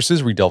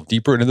resources where we delve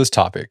deeper into this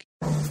topic.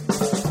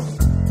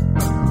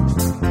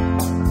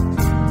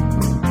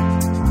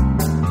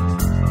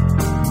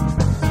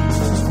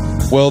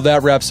 Well,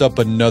 that wraps up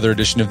another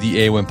edition of the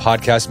AOM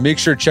podcast. Make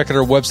sure to check out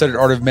our website at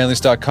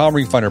artofmanliness.com, where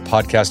you can find our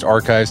podcast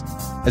archives,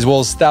 as well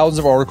as thousands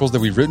of articles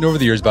that we've written over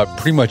the years about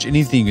pretty much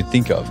anything you can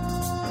think of.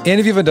 And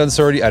if you haven't done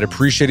so already, I'd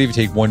appreciate it if you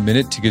take 1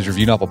 minute to give us a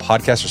review on Apple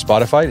Podcasts or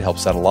Spotify. It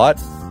helps out a lot.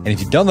 And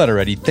if you've done that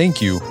already,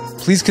 thank you.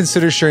 Please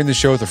consider sharing the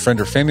show with a friend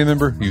or family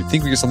member who you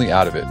think we get something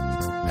out of it.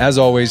 As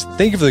always,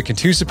 thank you for the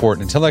continued support.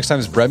 And until next time,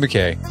 it's Brett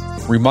McKay,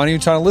 reminding you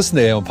to not listen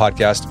to the AOM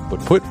podcast, but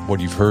put what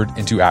you've heard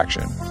into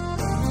action.